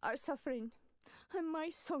dead are suffering, and my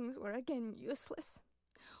songs were again useless.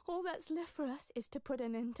 All that's left for us is to put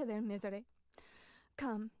an end to their misery.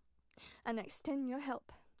 Come, and extend your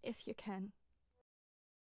help, if you can.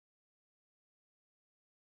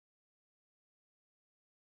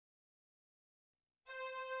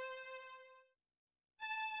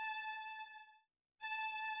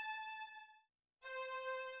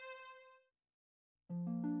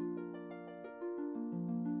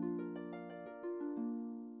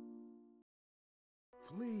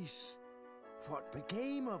 Fleece, what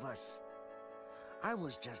became of us? I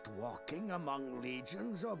was just walking among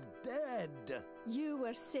legions of dead. You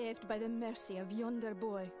were saved by the mercy of yonder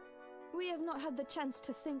boy. We have not had the chance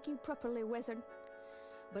to thank you properly, wizard.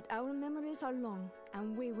 But our memories are long,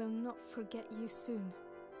 and we will not forget you soon.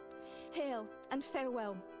 Hail and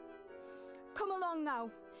farewell. Come along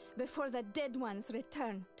now, before the dead ones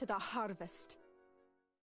return to the harvest.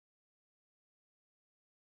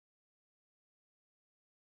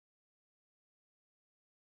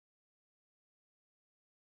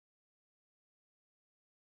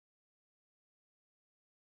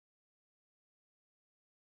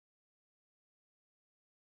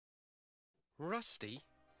 Rusty?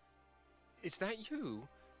 Is that you?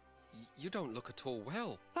 You don't look at all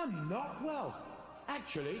well. I'm not well.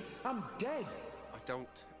 Actually, I'm dead. I don't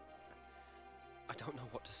know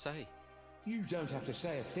what to say. You don't have to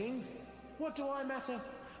say a thing. What do I matter?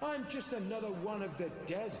 I'm just another one of the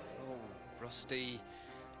dead. Oh, Rusty,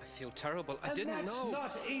 I feel terrible. I didn't know. And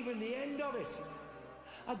that's not even the end of it.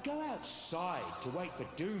 I go outside to wait for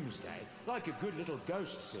doomsday, like a good little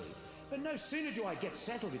ghost seed. But no sooner do I get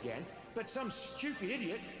settled again, but some stupid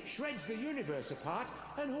idiot shreds the universe apart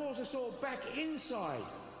and hauls us all back inside.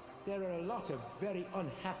 There are a lot of very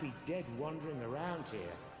unhappy dead wandering around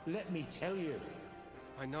here, let me tell you.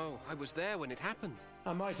 I know. I was there when it happened.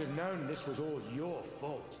 I might have known this was all your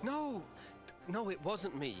fault. No! No, it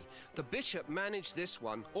wasn't me. The bishop managed this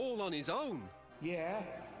one all on his own. Yeah?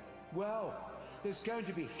 Well, there's going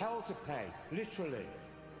to be hell to pay, literally.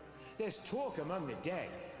 There's talk among the dead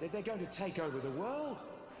that they're going to take over the world,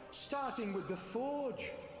 starting with the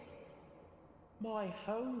forge. My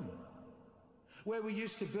home, where we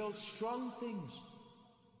used to build strong things,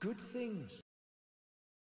 good things.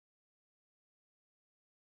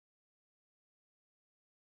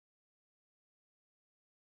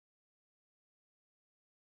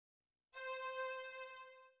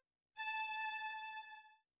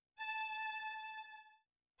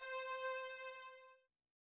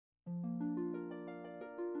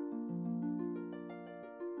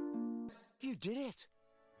 You did it.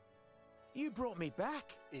 You brought me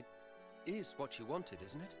back. It is what you wanted,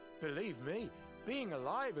 isn't it? Believe me, being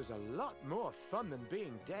alive is a lot more fun than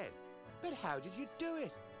being dead. But how did you do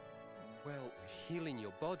it? Well, healing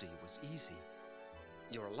your body was easy.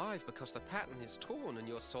 You're alive because the pattern is torn and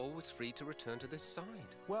your soul was free to return to this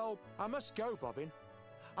side. Well, I must go, Bobbin.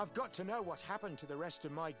 I've got to know what happened to the rest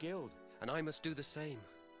of my guild. And I must do the same.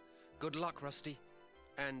 Good luck, Rusty.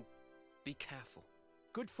 And be careful.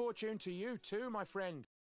 Good fortune to you too, my friend.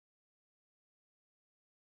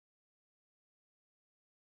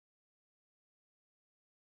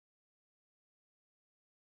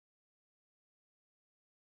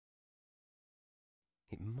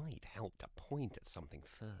 It might help to point at something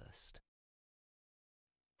first.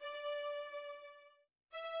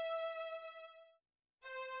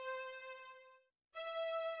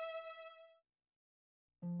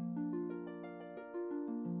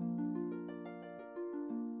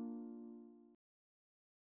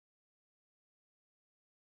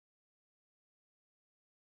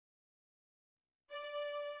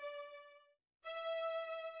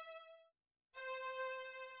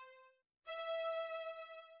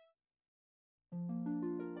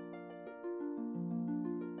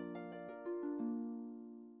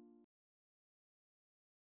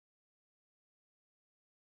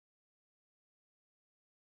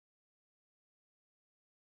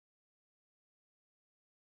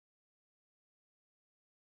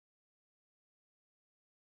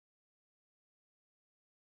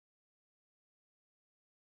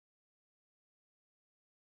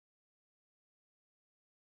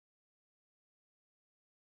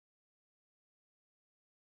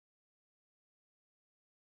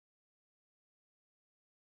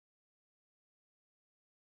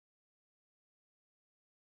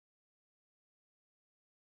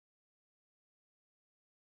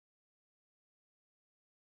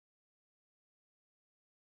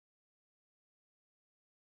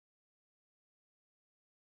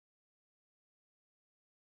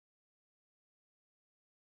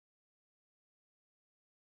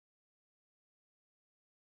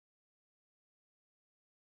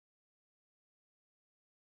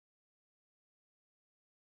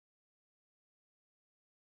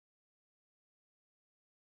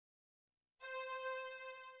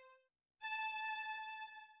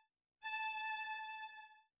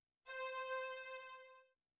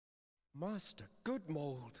 Master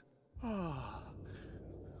Goodmold. Ah,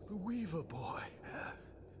 the Weaver boy.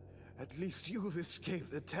 At least you've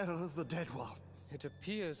escaped the terror of the Dead Ones. It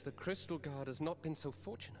appears the Crystal Guard has not been so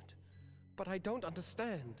fortunate. But I don't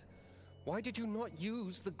understand. Why did you not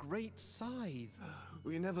use the Great Scythe?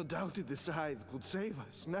 We never doubted the scythe could save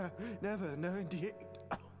us. No, never, no indeed.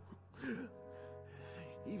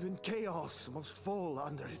 Even chaos must fall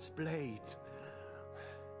under its blade.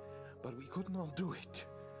 But we could not do it.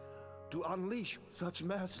 To unleash such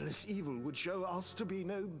merciless evil would show us to be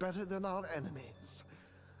no better than our enemies.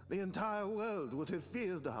 The entire world would have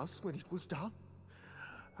feared us when it was done.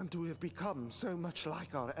 And to have become so much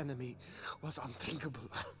like our enemy was unthinkable.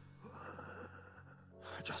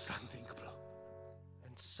 Just unthinkable.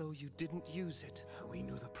 And so you didn't use it? We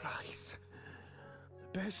knew the price.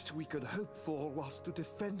 The best we could hope for was to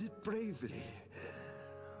defend it bravely.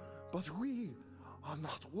 But we are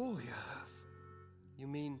not warriors. You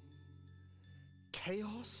mean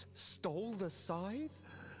Chaos stole the scythe?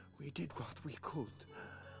 We did what we could,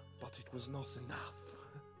 but it was not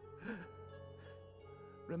enough.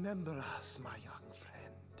 Remember us, my young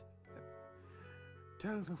friend.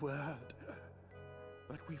 Tell the word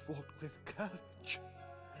that we fought with courage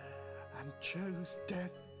and chose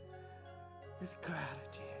death with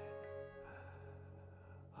clarity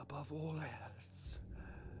above all else.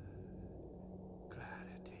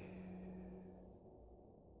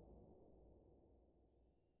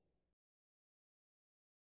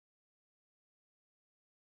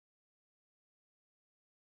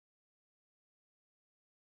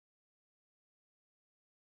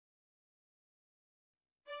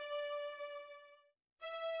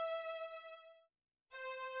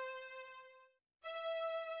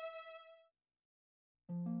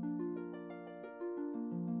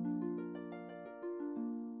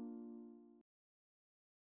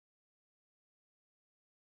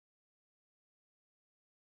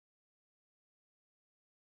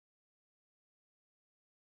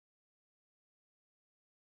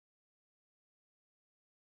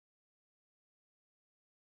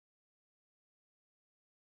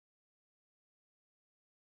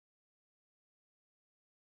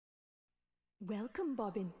 Welcome,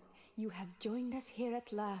 Bobbin. You have joined us here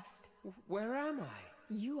at last. Where am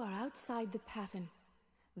I? You are outside the pattern,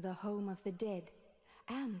 the home of the dead,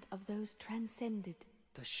 and of those transcended.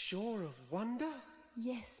 The Shore of Wonder?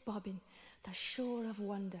 Yes, Bobbin, the Shore of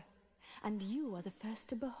Wonder. And you are the first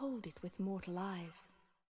to behold it with mortal eyes.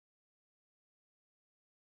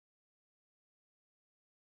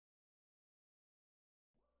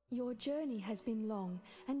 Your journey has been long,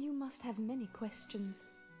 and you must have many questions.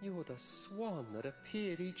 You're the swan that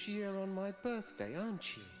appeared each year on my birthday,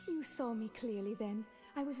 aren't you? You saw me clearly then.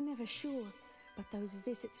 I was never sure, but those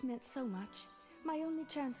visits meant so much. My only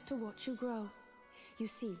chance to watch you grow. You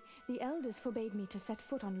see, the elders forbade me to set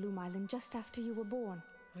foot on Loom Island just after you were born.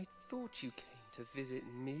 I thought you came to visit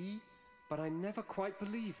me, but I never quite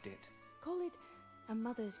believed it. Call it a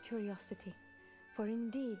mother's curiosity. For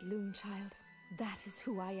indeed, Loom Child, that is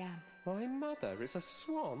who I am. My mother is a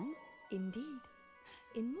swan? Indeed.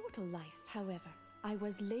 In mortal life, however, I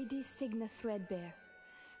was Lady Signa Threadbare,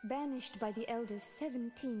 banished by the elders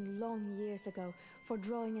 17 long years ago for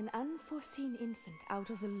drawing an unforeseen infant out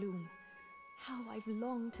of the loom. How I've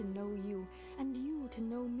longed to know you, and you to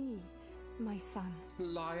know me, my son.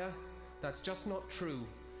 Liar. That's just not true.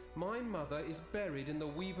 My mother is buried in the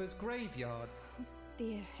weaver's graveyard. Oh,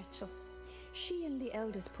 dear Hetchel. She and the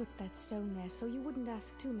elders put that stone there so you wouldn't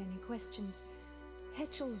ask too many questions.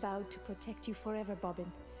 Hetchel vowed to protect you forever,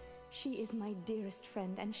 Bobbin. She is my dearest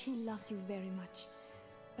friend, and she loves you very much.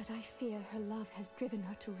 But I fear her love has driven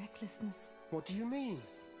her to recklessness. What do you mean?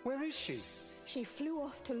 Where is she? She flew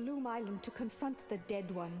off to Loom Island to confront the dead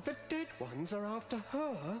ones. The dead ones are after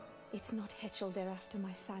her? It's not Hetchel they're after,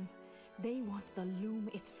 my son. They want the loom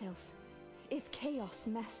itself. If Chaos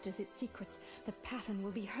masters its secrets, the pattern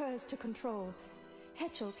will be hers to control.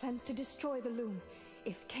 Hetchel plans to destroy the loom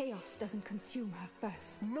if Chaos doesn't consume her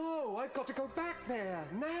first. No, I've got to go back there,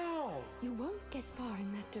 now! You won't get far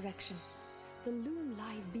in that direction. The loom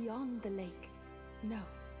lies beyond the lake. No,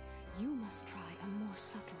 you must try a more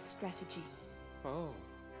subtle strategy. Oh.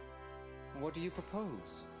 What do you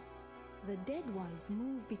propose? The dead ones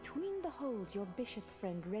move between the holes your bishop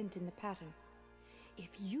friend rent in the pattern. If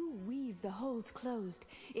you weave the holes closed,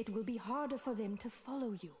 it will be harder for them to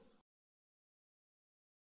follow you.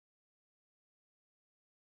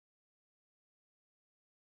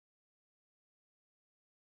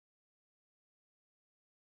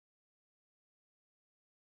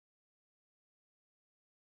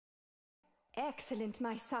 Excellent,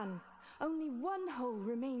 my son. Only one hole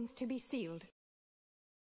remains to be sealed.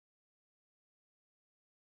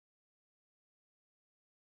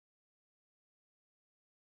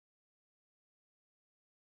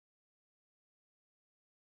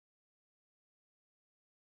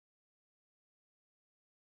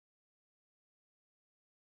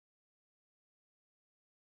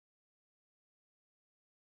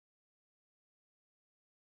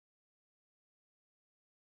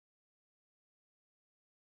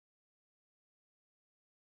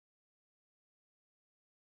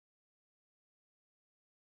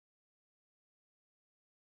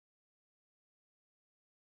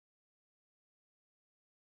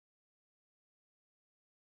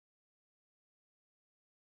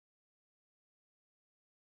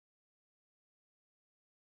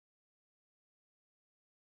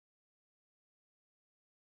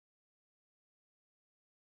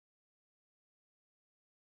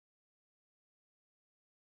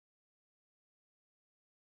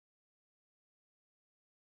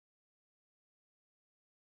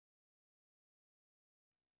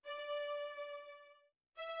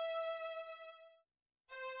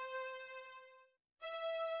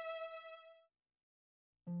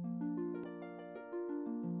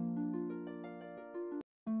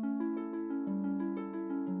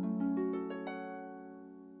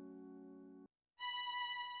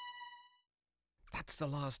 That's the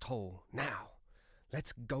last hole. Now,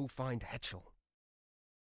 let's go find Hetchel.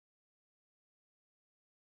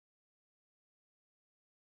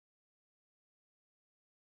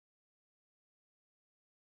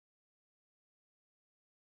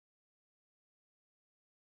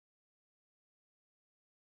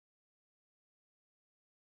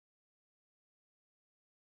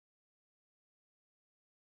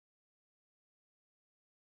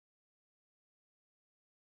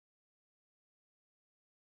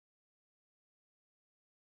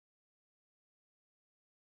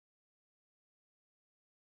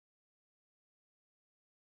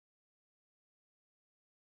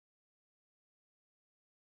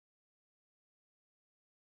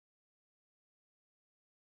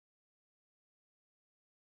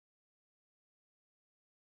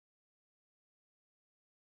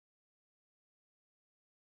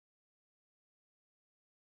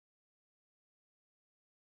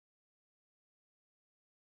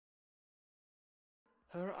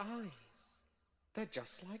 Her eyes, they're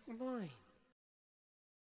just like mine.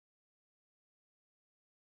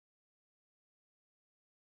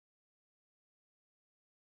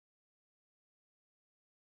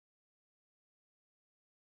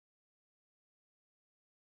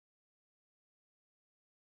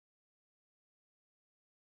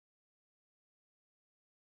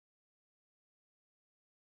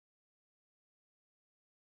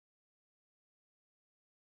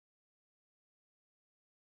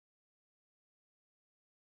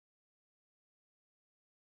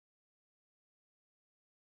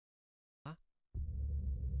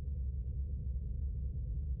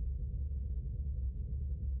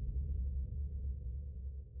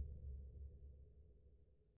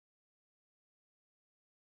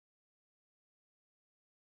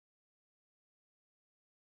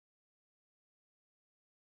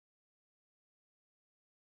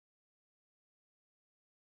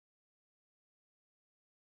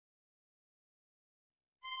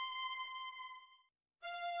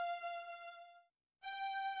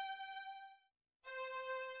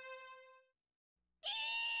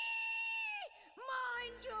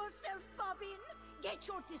 Mind yourself, Bobbin. Get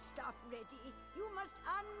your distaff ready. You must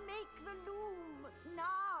unmake the loom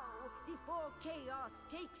now, before chaos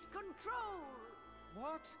takes control.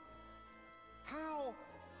 What? How?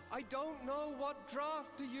 I don't know what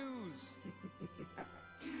draft to use.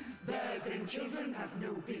 Birds and children have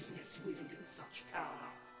no business wielding such power.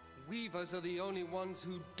 Weavers are the only ones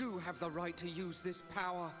who do have the right to use this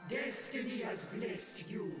power. Destiny has blessed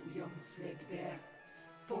you, young Threadbare.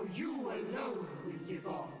 For you alone will live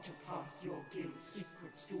on to pass your guild's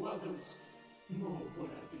secrets to others more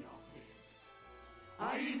worthy of them.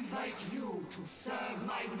 I invite you to serve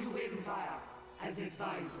my new empire as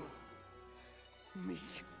advisor. Me?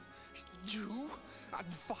 You?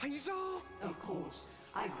 Advisor? Of course,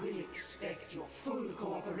 I will expect your full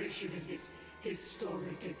cooperation in this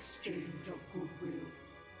historic exchange of goodwill.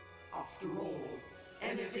 After all,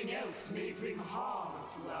 anything else may bring harm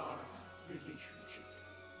to our relationship.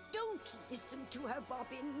 Don't listen to her,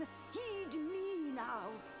 Bobbin. Heed me now.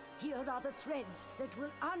 Here are the threads that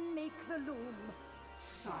will unmake the loom.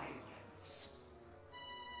 Silence.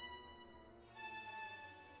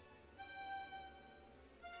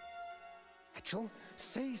 Rachel,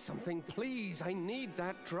 say something, please. I need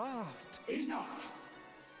that draft. Enough!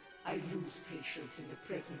 I lose patience in the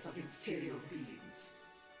presence of inferior beings.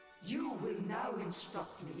 You will now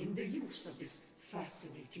instruct me in the use of this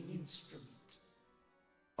fascinating instrument.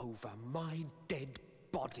 Over my dead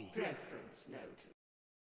body. Preference noted.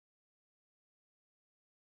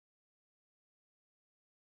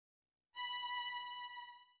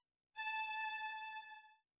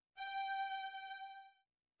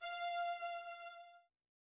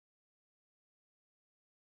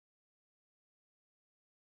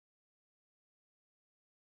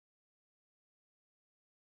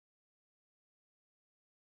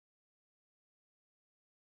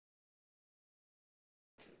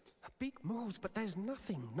 Her beak moves, but there's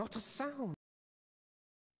nothing, not a sound.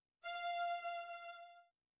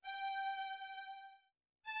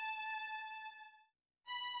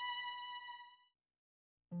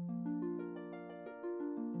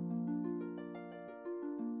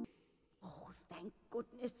 Oh, thank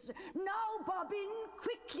goodness. Now, Bobbin,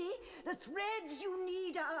 quickly. The threads you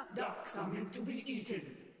need are... Ducks are meant to be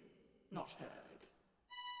eaten, not heard.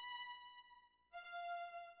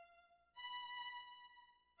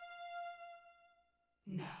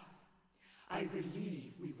 Now, I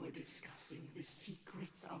believe we were discussing the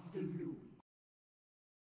secrets of the loom.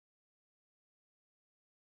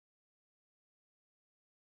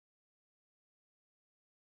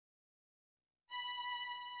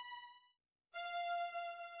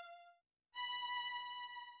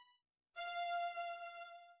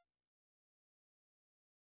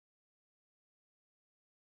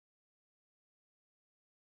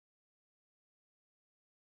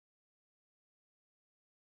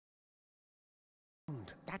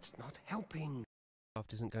 That's not helping.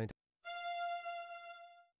 Draft isn't going to...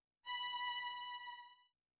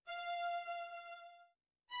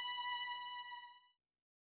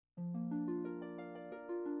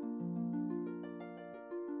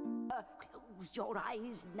 Close your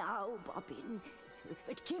eyes now, Bobbin.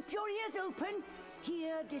 But keep your ears open.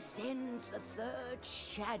 Here descends the third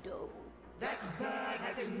shadow. That bird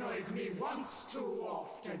has annoyed me once too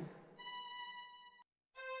often.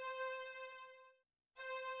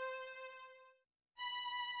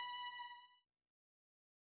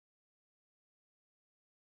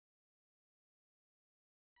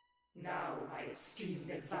 Now, my esteemed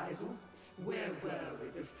advisor, where were we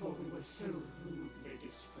before we were so rudely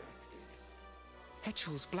distracted?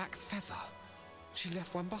 Hetchel's black feather. She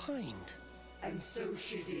left one behind. And so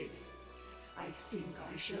she did. I think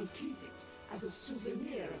I shall keep it as a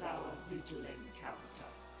souvenir of our little encounter.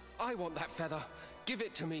 I want that feather. Give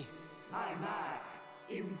it to me. My,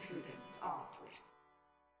 impudent, aren't we?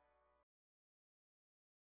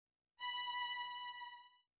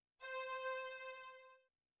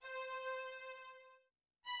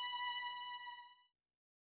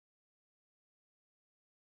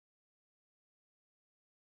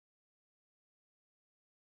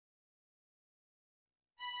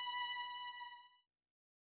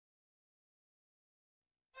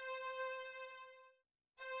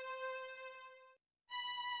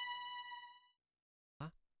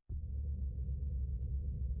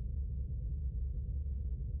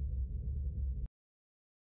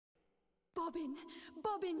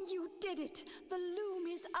 Bobbin, you did it! The loom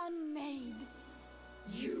is unmade!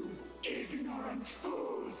 You ignorant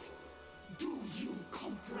fools! Do you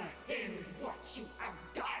comprehend what you have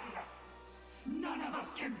done? None of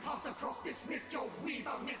us can pass across this rift your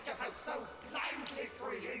weaver mischief has so blindly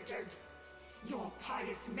created! Your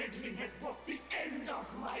pious meddling has brought the end of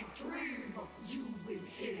my dream! You will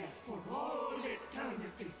hear for all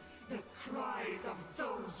eternity the cries of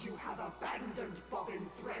those you have abandoned, Bobbin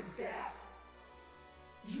Threadbare!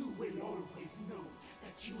 You will always know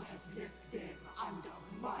that you have left them under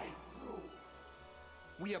my roof.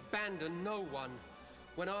 We abandon no one.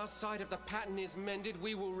 When our side of the pattern is mended,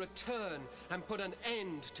 we will return and put an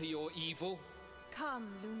end to your evil. Come,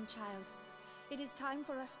 Loom Child. It is time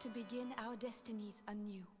for us to begin our destinies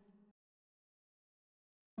anew.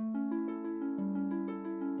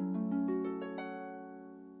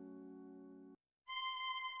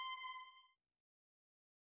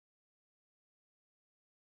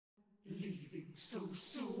 Leaving so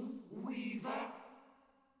soon, Weaver?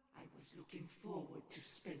 I was looking forward to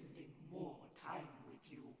spending more time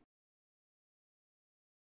with you.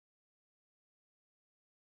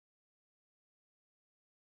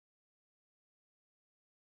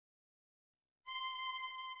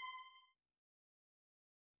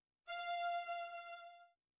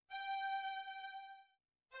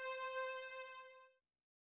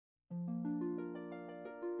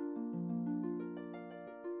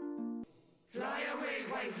 Fly away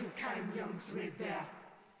while you can, young Threadbare,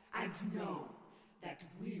 and know that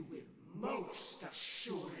we will most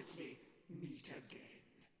assuredly meet again.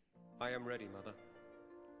 I am ready, Mother.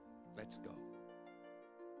 Let's go.